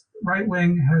Americans' right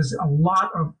wing has a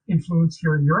lot of influence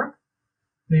here in Europe.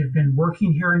 They've been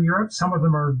working here in Europe. Some of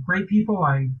them are great people.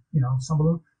 Some of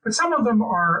them, but some of them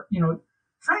are,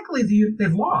 frankly,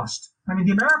 they've lost. I mean,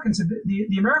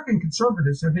 the American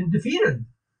conservatives have been defeated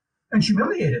and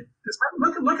humiliated.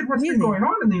 Look at what's been going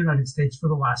on in the United States for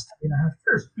the last 2.5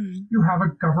 years. Mm-hmm. You have a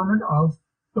government of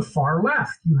the far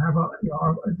left. You have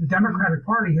the Democratic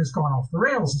Party has gone off the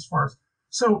rails as far as,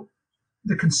 so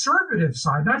the conservative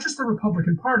side, not just the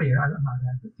Republican Party,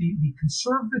 but the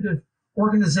conservative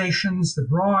organizations, the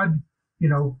broad,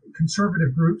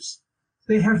 conservative groups,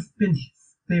 they have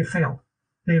failed.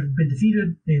 They have been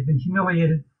defeated. They have been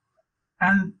humiliated,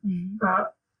 and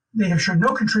they have shown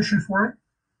no contrition for it.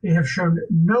 They have shown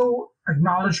no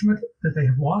acknowledgement that they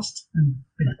have lost and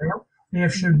been failed. They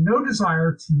have shown no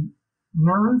desire to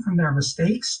learn from their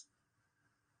mistakes,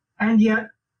 and yet,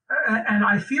 and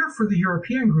I fear for the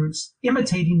European groups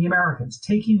imitating the Americans,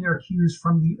 taking their cues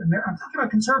from I'm talking about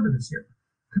conservatives here.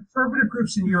 Conservative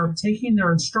groups in Europe taking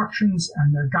their instructions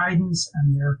and their guidance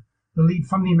and the lead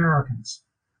from the Americans.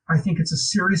 I think it's a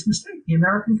serious mistake. The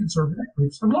American conservative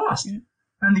groups have lost. Yeah.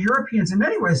 And the Europeans, in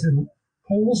many ways, the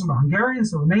Poles and the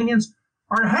Hungarians, the Romanians,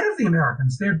 are ahead of the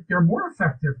Americans. They're more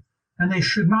effective, and they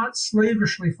should not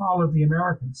slavishly follow the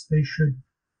Americans. They should,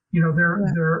 the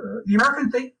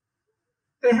Americans,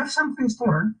 they have some things to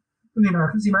learn from the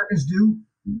Americans.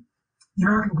 The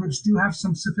American groups do have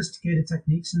some sophisticated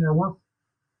techniques, and they're worth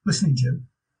listening to,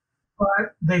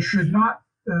 but they should not.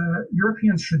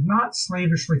 Europeans should not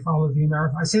slavishly follow the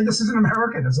American. I say this as an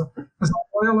American, as a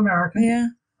loyal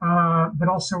American, but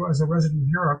also as a resident of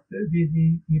Europe.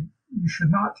 You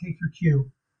should not take your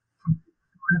cue.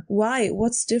 Why?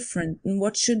 What's different, and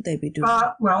what should they be doing?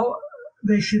 Well,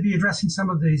 they should be addressing some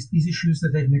of these issues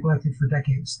that they've neglected for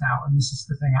decades now. And this is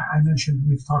the thing I mentioned.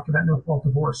 We've talked about no-fault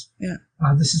divorce. Yeah.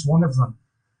 This is one of them.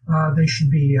 They should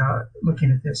be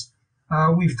looking at this.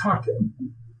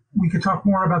 We could talk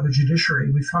more about the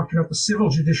judiciary. We've talked about the civil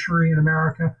judiciary in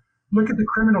America. Look at the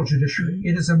criminal judiciary.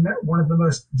 It is one of the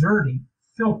most dirty,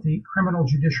 filthy criminal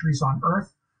judiciaries on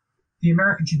earth. The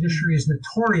American judiciary is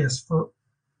notorious for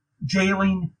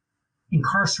jailing,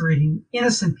 incarcerating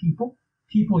innocent people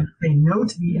they know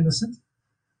to be innocent,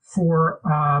 for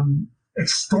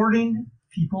extorting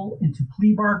people into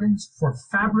plea bargains, for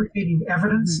fabricating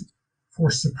evidence, for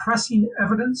suppressing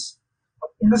evidence of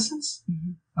innocence.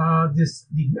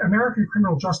 The American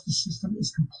criminal justice system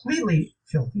is completely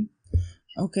filthy.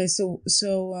 Okay, so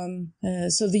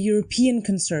the European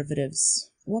conservatives,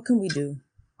 what can we do?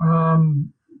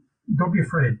 Don't be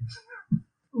afraid.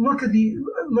 Look at the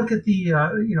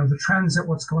the trends at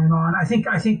what's going on. I think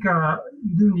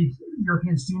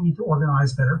Europeans do need to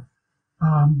organize better.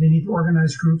 They need to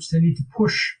organize groups. They need to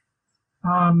push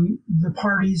the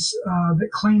parties that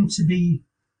claim to be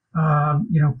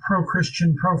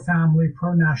pro-Christian, pro-family,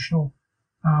 pro-national,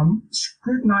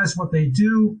 scrutinize what they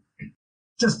do.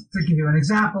 Just to give you an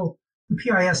example, the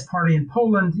PIS party in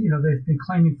Poland, they've been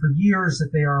claiming for years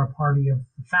that they are a party of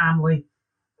the family,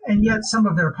 and yet some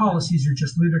of their policies are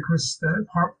just ludicrous,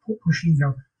 pushing,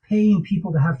 paying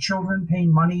people to have children,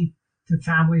 paying money to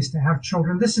families to have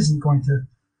children. This isn't going to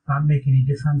make any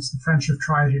difference. The French have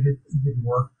tried it. It didn't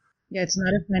work. Yeah, it's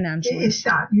not a financial issue. It's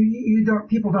not.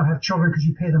 People don't have children because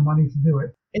you pay them money to do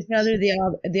it. It's rather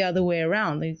the other way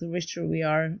around. Like, the richer we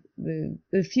are,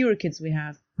 the fewer kids we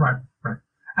have. Right.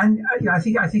 And I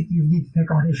think you need to take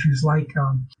on issues like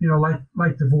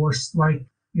divorce,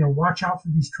 watch out for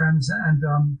these trends,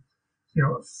 and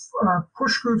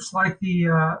push groups like the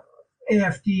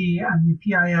AfD and the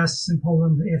PIS in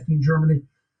Poland, the AfD in Germany.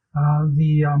 What's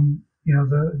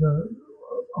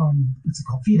it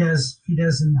called?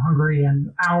 Fidesz in Hungary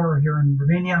and Our here in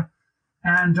Romania,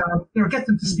 and get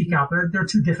them to speak out. They're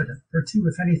too diffident. They're too,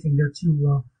 if anything, they're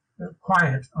too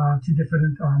quiet, too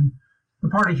diffident. The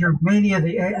party here in Romania,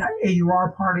 the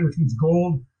AUR party, which means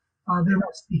gold, they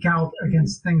won't speak out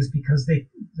against things because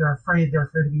they're afraid. They're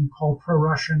afraid of being called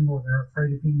pro-Russian, or they're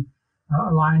afraid of being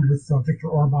aligned with Viktor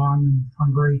Orban in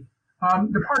Hungary.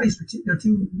 The parties, they're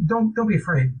too. Don't be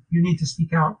afraid. You need to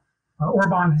speak out.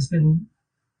 Orban has been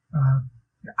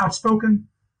outspoken.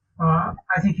 I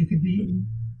think you could be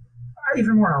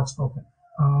even more outspoken.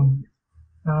 And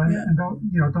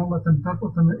don't let them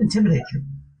intimidate you.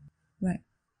 Right.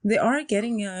 They are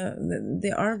getting, they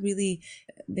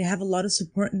have a lot of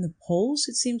support in the polls,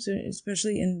 it seems,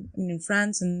 especially in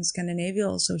France and Scandinavia,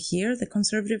 also here, the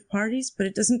conservative parties, but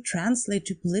it doesn't translate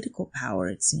to political power,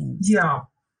 it seems. Yeah,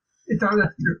 it does.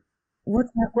 That's true.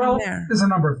 What's happening there? There's a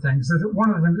number of things.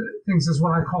 One of the things is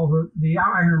what I call the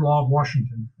iron law of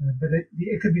Washington. But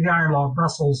it could be the iron law of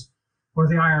Brussels, or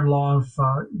the iron law of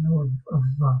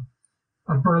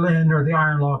Berlin, or the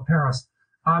iron law of Paris.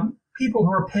 People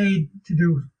who are paid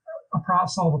to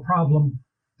solve a problem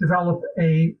develop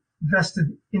a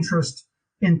vested interest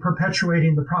in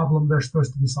perpetuating the problem they're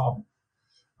supposed to be solving.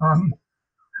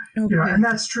 Okay. And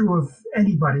that's true of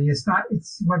anybody. It's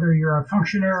whether you're a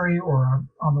functionary or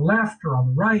on the left or on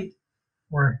the right,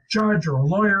 or a judge or a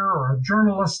lawyer or a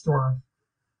journalist or a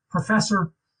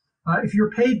professor. If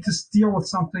you're paid to deal with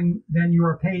something, then you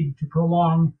are paid to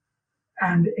prolong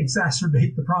and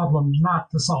exacerbate the problem, not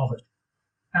to solve it.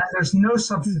 And there's no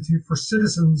substitute for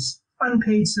citizens,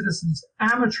 unpaid citizens,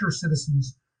 amateur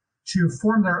citizens, to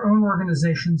form their own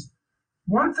organizations.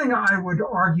 One thing I would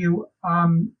argue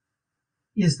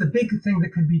is the big thing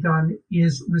that could be done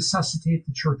is resuscitate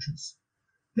the churches.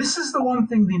 This is the one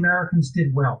thing the Americans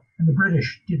did well, and the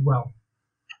British did well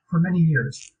for many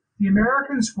years. The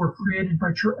Americans were created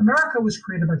by America was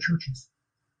created by churches,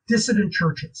 dissident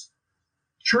churches,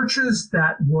 churches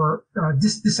that were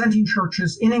dissenting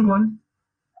churches in England.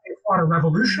 They fought a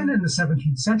revolution in the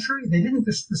 17th century. They didn't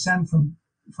just descend from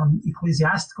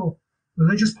ecclesiastical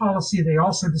religious policy. They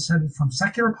also descended from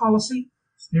secular policy.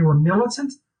 They were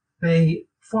militant. They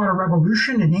fought a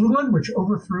revolution in England, which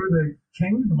overthrew the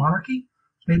king, the monarchy.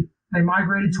 They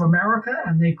migrated to America,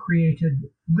 and they created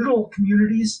little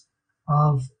communities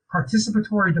of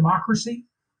participatory democracy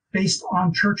based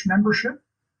on church membership.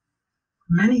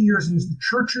 Many years it was the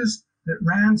churches that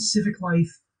ran civic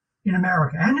life in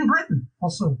America and in Britain,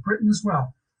 also Britain as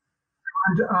well.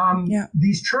 And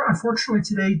unfortunately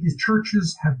today, the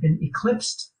churches have been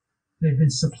eclipsed. They've been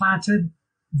supplanted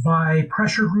by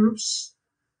pressure groups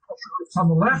on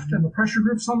the left and the pressure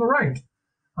groups on the right.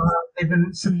 They've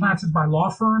been supplanted by law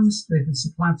firms. They've been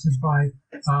supplanted by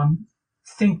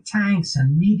think tanks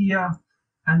and media.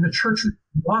 And the churches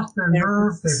lost their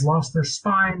nerve. They've lost their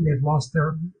spine. They've lost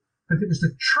but it was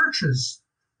the churches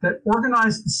that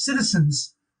organized the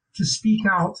citizens to speak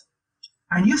out.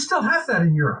 And you still have that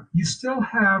in Europe. You still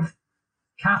have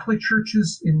Catholic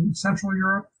churches in Central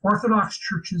Europe, Orthodox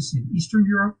churches in Eastern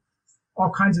Europe,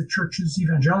 all kinds of churches,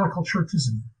 evangelical churches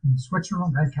in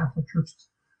Switzerland and Catholic churches.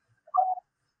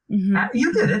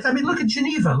 You did it. I mean, look at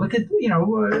Geneva. Look at,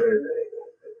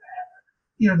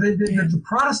 the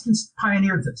Protestants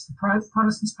pioneered this. The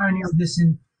Protestants pioneered this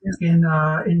in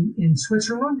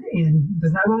Switzerland, in the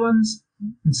Netherlands,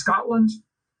 in Scotland,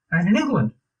 and in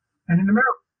England, and in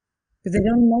America. But they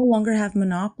don't no longer have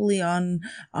monopoly on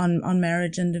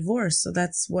marriage and divorce. So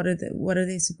that's what are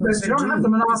they supposed to do? They don't have the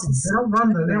monopoly.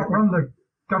 They don't run the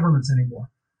governments anymore.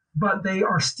 But they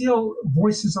are still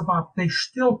voices of they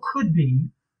still could be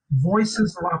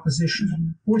voices of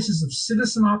opposition, voices of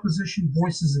citizen opposition,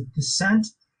 voices of dissent,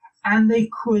 and they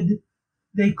could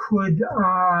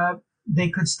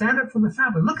stand up for the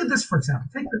family. Look at this, for example.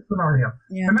 Take this scenario.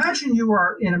 Yeah. Imagine you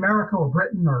are in America or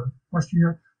Britain or Western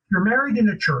Europe. You're married in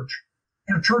a church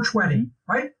wedding,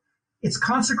 right? It's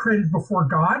consecrated before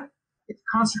God. It's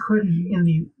consecrated in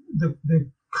the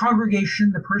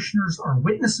congregation. The parishioners are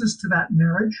witnesses to that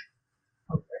marriage.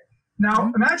 Okay.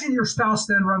 Now, imagine your spouse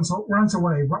then runs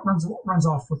away, runs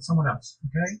off with someone else.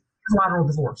 Okay, collateral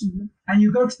divorce, and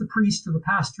you go to the priest or the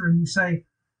pastor and you say,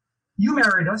 "You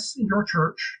married us in your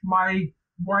church. My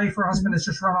wife or husband has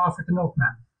just run off with the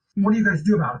milkman. What are you going to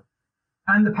do about it?"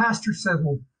 And the pastor says,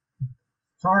 "Well,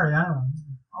 sorry, I'll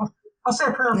say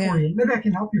a prayer for you. Maybe I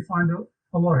can help you find a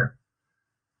lawyer."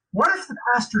 What if the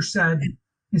pastor said,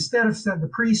 instead of the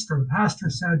priest or the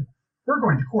pastor said, "We're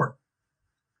going to court.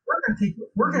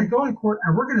 We're going to go in court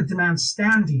and we're going to demand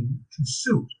standing to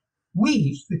sue.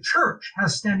 We, the church,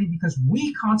 has standing because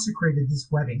we consecrated this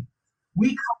wedding.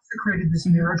 We consecrated this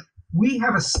marriage. We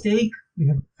have a stake. We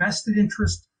have a vested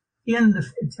interest in the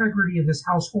integrity of this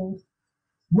household.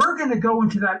 We're going to go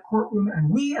into that courtroom, and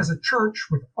we as a church,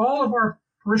 with all of our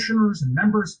parishioners and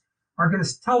members, are going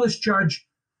to tell this judge,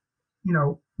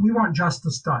 we want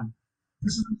justice done.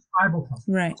 This is what the Bible tells us.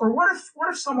 Right. Or what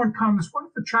if someone comes, what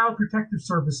if the Child Protective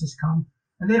Services come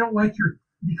and they don't like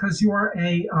because you're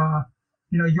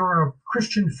you're a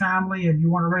Christian family and you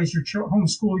want to raise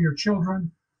homeschool your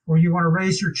children, or you want to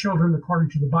raise your children according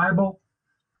to the Bible.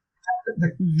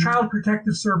 The Child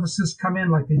Protective Services come in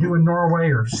like they do in Norway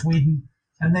or Sweden,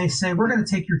 and they say, we're going to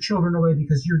take your children away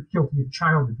because you're guilty of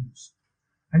child abuse.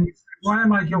 And you say, why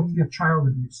am I guilty of child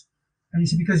abuse? And you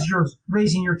say, because you're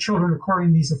raising your children according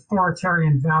to these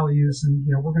authoritarian values, and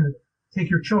we're going to take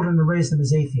your children and raise them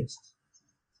as atheists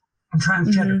and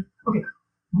transgender. Okay,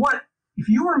 what if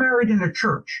you were married in a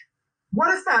church?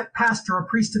 What if that pastor or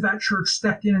priest of that church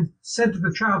stepped in and said to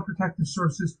the Child Protective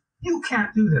Services, you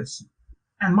can't do this?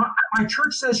 And my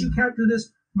church says you can't do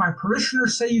this. My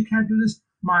parishioners say you can't do this.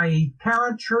 My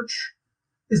parent church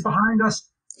is behind us.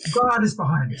 God is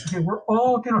behind us. Okay, we're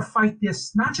all going to fight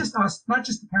this. Not just us, not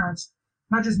just the parents,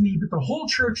 not just me, but the whole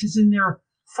church is in there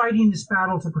fighting this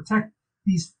battle to protect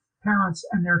these parents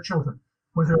and their children,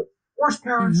 whether divorced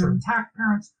parents or attacked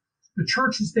parents. The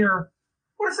church is there.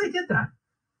 What if they did that?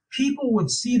 People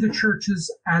would see the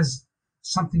churches as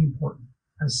something important,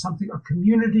 as a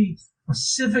community, a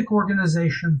civic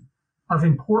organization of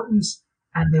importance,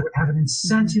 and they would have an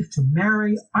incentive to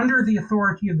marry under the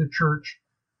authority of the church,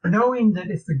 knowing that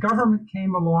if the government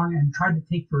came along and tried to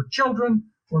take your children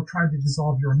or tried to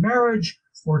dissolve your marriage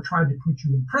or tried to put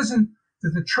you in prison,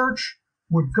 that the church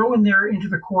would go in there into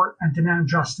the court and demand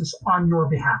justice on your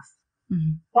behalf.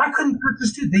 Why couldn't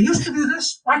churches do? They used to do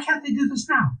this. Why can't they do this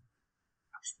now?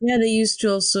 Yeah, they used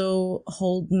to also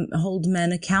hold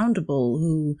men accountable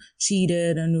who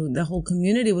cheated, and the whole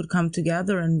community would come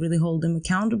together and really hold him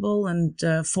accountable and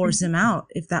force him out.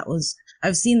 If that was,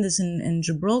 I've seen this in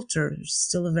Gibraltar,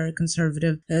 still a very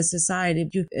conservative society.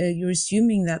 You're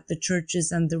assuming that the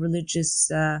churches and the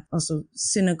religious, also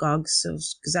synagogues,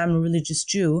 because I'm a religious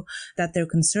Jew, that they're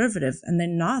conservative, and they're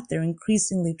not. They're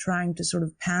increasingly trying to sort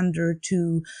of pander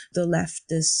to the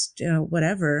leftist,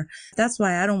 whatever. That's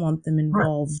why I don't want them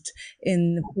involved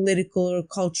in political or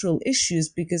cultural issues,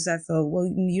 because I thought,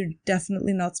 well, you're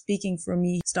definitely not speaking for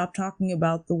me. Stop talking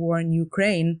about the war in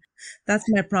Ukraine. That's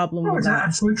my problem with that. It's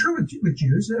absolutely true with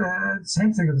Jews.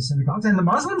 Same thing with the synagogues. And the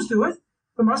Muslims do it.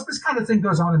 This kind of thing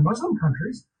goes on in Muslim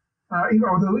countries.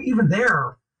 Although even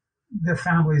there, the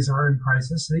families are in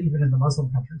crisis, even in the Muslim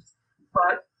countries.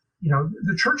 But,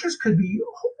 the churches could be,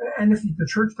 and if the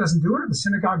church doesn't do it or the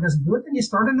synagogue doesn't do it, then you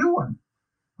start a new one.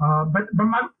 But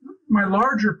my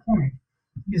larger point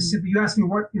is, if you ask me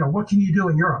what can you do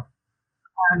in Europe?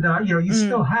 And, you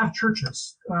still have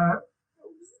churches,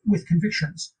 with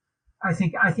convictions. I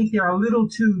think they're a little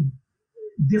too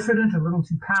diffident, a little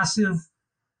too passive,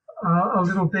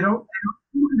 they don't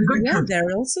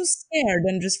they're also scared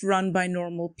and just run by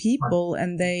normal people,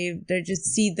 and they just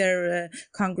see their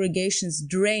congregations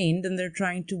drained, and they're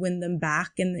trying to win them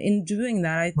back. And in doing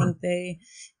that, I think they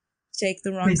take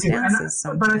the wrong stances.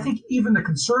 But I think even the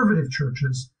conservative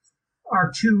churches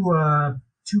are too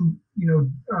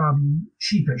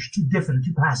sheepish, too diffident,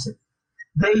 too passive.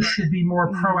 They should be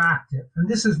more proactive. And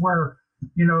this is where,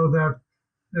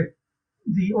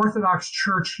 the Orthodox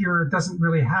Church here doesn't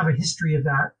really have a history of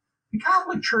that. The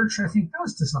Catholic Church, I think,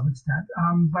 does to some extent.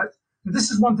 But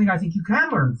this is one thing I think you can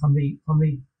learn from the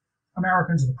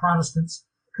Americans and the Protestants,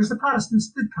 because the Protestants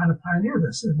did kind of pioneer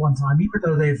this at one time, even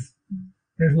though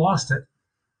they've lost it.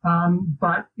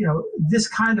 But this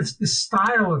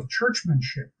style of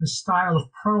churchmanship, this style of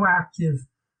proactive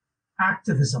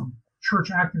activism,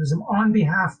 church activism on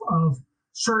behalf of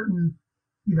certain,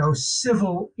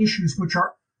 civil issues which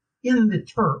are in the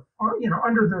turf, or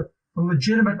under the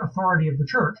legitimate authority of the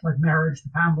church, like marriage, the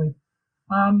family.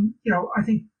 I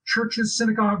think churches,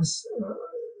 synagogues,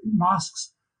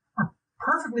 mosques are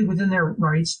perfectly within their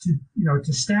rights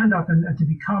to stand up and to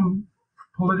become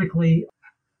politically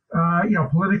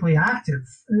active.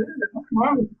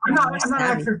 I'm not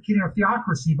advocating a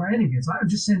theocracy by any means. I'm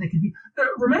just saying they could be.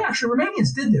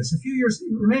 Romanians did this a few years.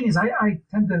 Romanians, I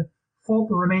tend to fault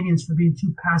the Romanians for being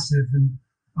too passive and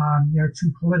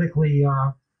too politically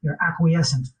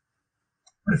acquiescent.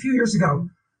 But a few years ago,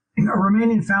 a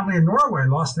Romanian family in Norway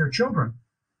lost their children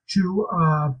to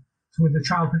the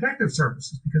Child Protective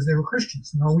Services because they were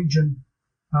Christians. The Norwegian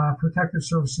Protective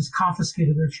Services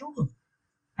confiscated their children.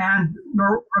 And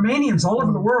Romanians all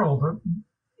over the world,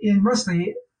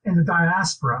 mostly in the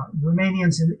diaspora,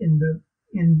 Romanians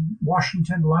in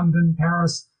Washington, London,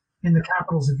 Paris, in the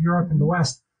capitals of Europe and the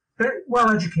West, they're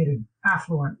well-educated,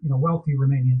 affluent, wealthy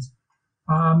Romanians.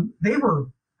 They were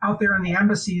out there in the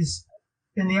embassies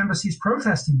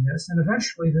protesting this, and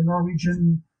eventually the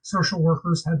Norwegian social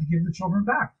workers had to give the children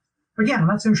back. Again, I'm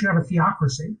not saying we should have a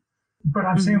theocracy, but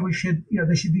I'm saying we should,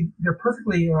 they're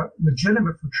perfectly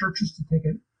legitimate for churches to take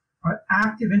an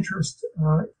active interest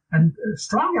and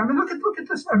strong. I mean, look at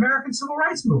this American civil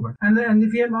rights movement and the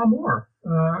Vietnam War.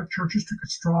 Churches took a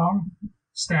strong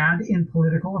stand in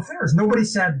political affairs. Nobody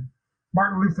said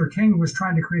Martin Luther King was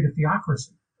trying to create a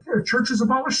theocracy. Churches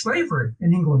abolished slavery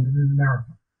in England and in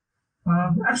America.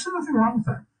 Absolutely nothing wrong with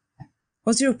that.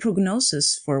 What's your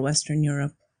prognosis for Western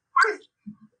Europe?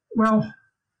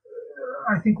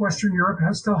 I think Western Europe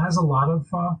still has a lot of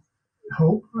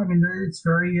hope. I mean, it's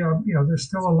very, there's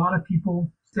still a lot of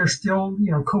people. There's still,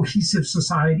 cohesive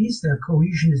societies. Their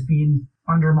cohesion is being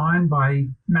undermined by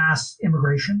mass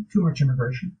immigration, too much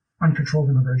immigration, uncontrolled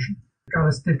immigration.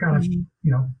 They've got to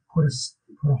put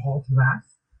a halt to that.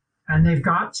 And they've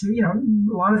got to,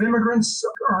 a lot of immigrants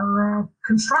are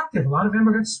constructive. A lot of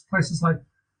immigrants, places like,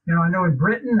 I know in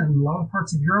Britain and a lot of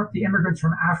parts of Europe, the immigrants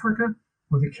from Africa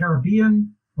or the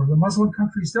Caribbean or the Muslim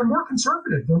countries, they're more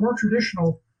conservative. They're more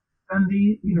traditional than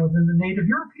the native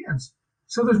Europeans.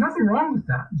 So there's nothing wrong with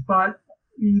that. But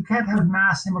you can't have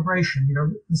mass immigration,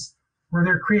 where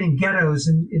they're creating ghettos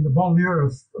in the banlieue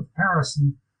of Paris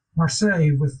and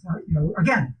Marseille with,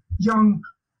 again, young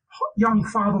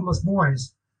fatherless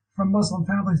boys from Muslim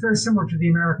families, very similar to the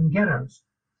American ghettos.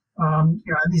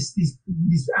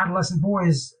 These adolescent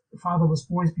boys, fatherless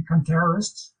boys, become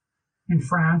terrorists in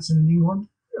France and in England,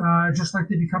 just like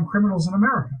they become criminals in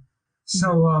America.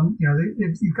 So,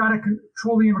 you've got to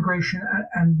control the immigration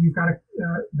and you've got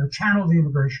to channel the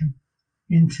immigration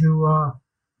into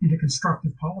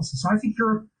constructive policy. So I think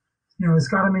Europe, has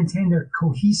got to maintain their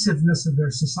cohesiveness of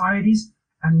their societies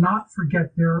and not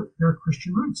forget their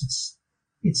Christian roots.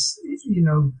 It's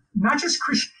not just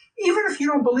Christian, even if you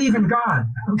don't believe in God,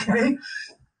 okay?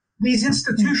 These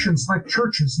institutions like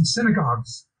churches and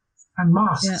synagogues and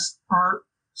mosques are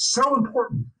so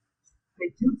important.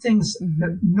 They do things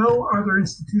that no other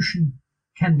institution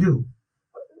can do.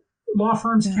 Law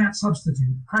firms can't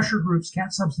substitute. Pressure groups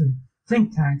can't substitute.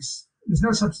 Think tanks, there's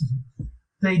no substitute.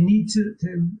 They need to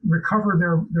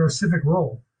recover their civic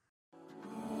role.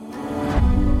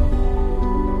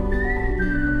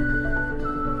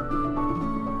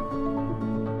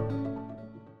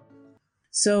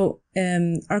 So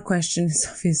our question is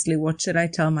obviously, what should I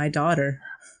tell my daughter?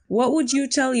 What would you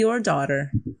tell your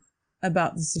daughter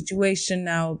about the situation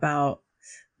now, about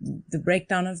the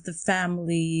breakdown of the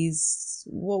families?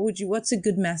 What's a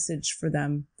good message for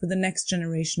them, for the next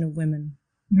generation of women?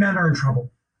 Men are in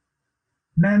trouble.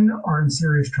 Men are in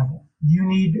serious trouble. You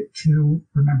need to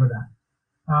remember that.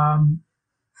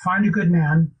 Find a good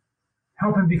man,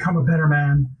 help him become a better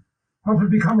man, help him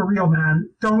become a real man.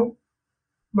 Don't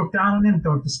look down on him.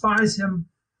 Don't despise him.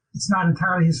 It's not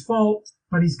entirely his fault,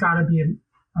 but he's got to be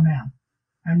a man.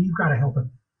 And you've got to help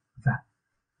him with that.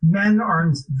 Men are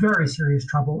in very serious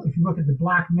trouble. If you look at the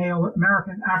black male,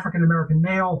 African-American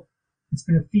male, it's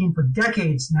been a theme for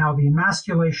decades now, the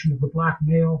emasculation of the black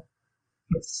male.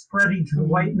 It's spreading to the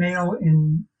white male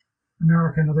in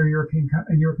America and other European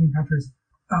countries.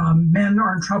 Men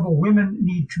are in trouble. Women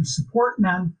need to support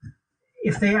men.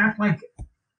 If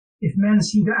men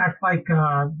seem to act like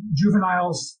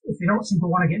juveniles, if they don't seem to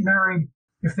want to get married,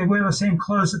 if they wear the same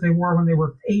clothes that they wore when they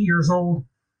were 8 years old,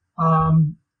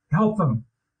 help them.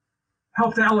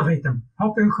 Help to elevate them.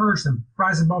 Help to encourage them.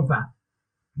 Rise above that.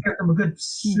 Get them a good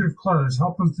suit of clothes.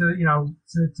 Help them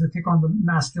to take on the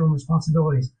masculine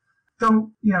responsibilities.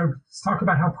 Don't, talk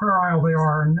about how puerile they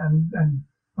are and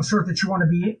assert that you want to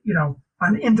be,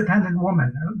 an independent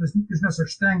woman. There's no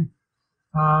such thing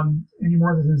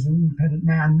anymore than there's an independent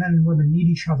man. Men and women need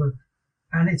each other,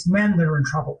 and it's men that are in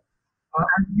trouble.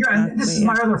 And this is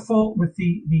my other fault with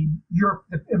the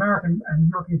American and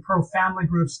European pro-family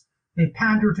groups. They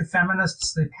pander to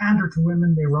feminists. They pander to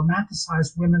women. They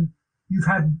romanticize women. You've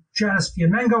had Janice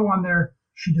Fiamengo on there.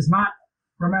 She does not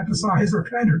romanticize or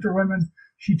pander to women.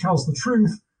 She tells the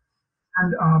truth.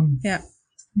 And,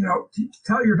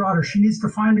 tell your daughter she needs to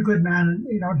find a good man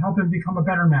and help him become a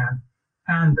better man.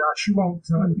 And she won't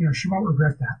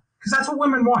regret that. Because that's what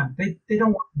women want. They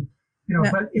don't want,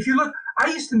 but if you look, I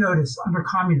used to notice under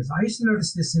communism, I used to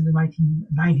notice this in the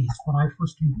 1990s when I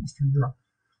first came to Eastern Europe.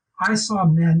 I saw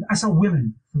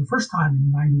women for the first time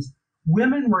in the 90s.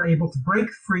 Women were able to break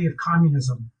free of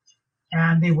communism,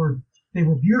 and they were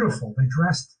beautiful. They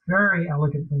dressed very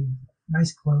elegantly,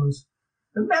 nice clothes.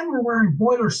 The men were wearing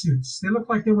boiler suits. They looked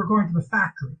like they were going to the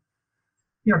factory.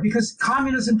 because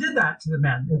communism did that to the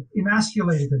men. It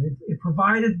emasculated them. It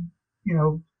provided,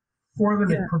 for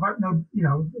them.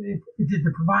 Yeah. It did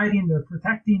the providing, the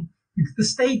protecting. The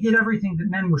state did everything that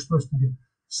men were supposed to do.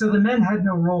 So the men had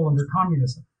no role under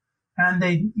communism. And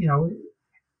they,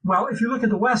 if you look at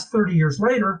the West 30 years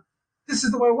later, this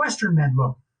is the way Western men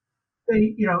look.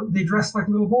 They dress like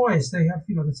little boys. They have,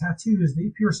 the tattoos,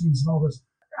 the piercings, and all this.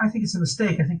 I think it's a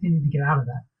mistake. I think they need to get out of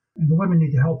that. And the women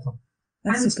need to help them.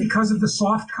 And it's because of the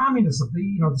soft communism,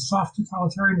 the soft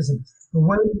totalitarianism, the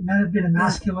way that men have been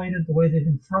emasculated, the way they've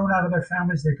been thrown out of their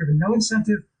families. They're given no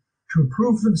incentive to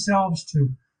improve themselves, to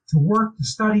work, to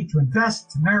study, to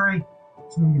invest, to marry,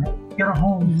 to get a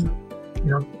home.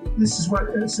 This is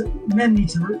what men need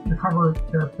to recover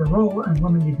their role, and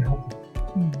women need to help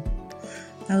them.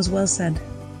 That was well said.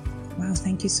 Wow,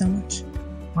 thank you so much.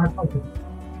 My pleasure.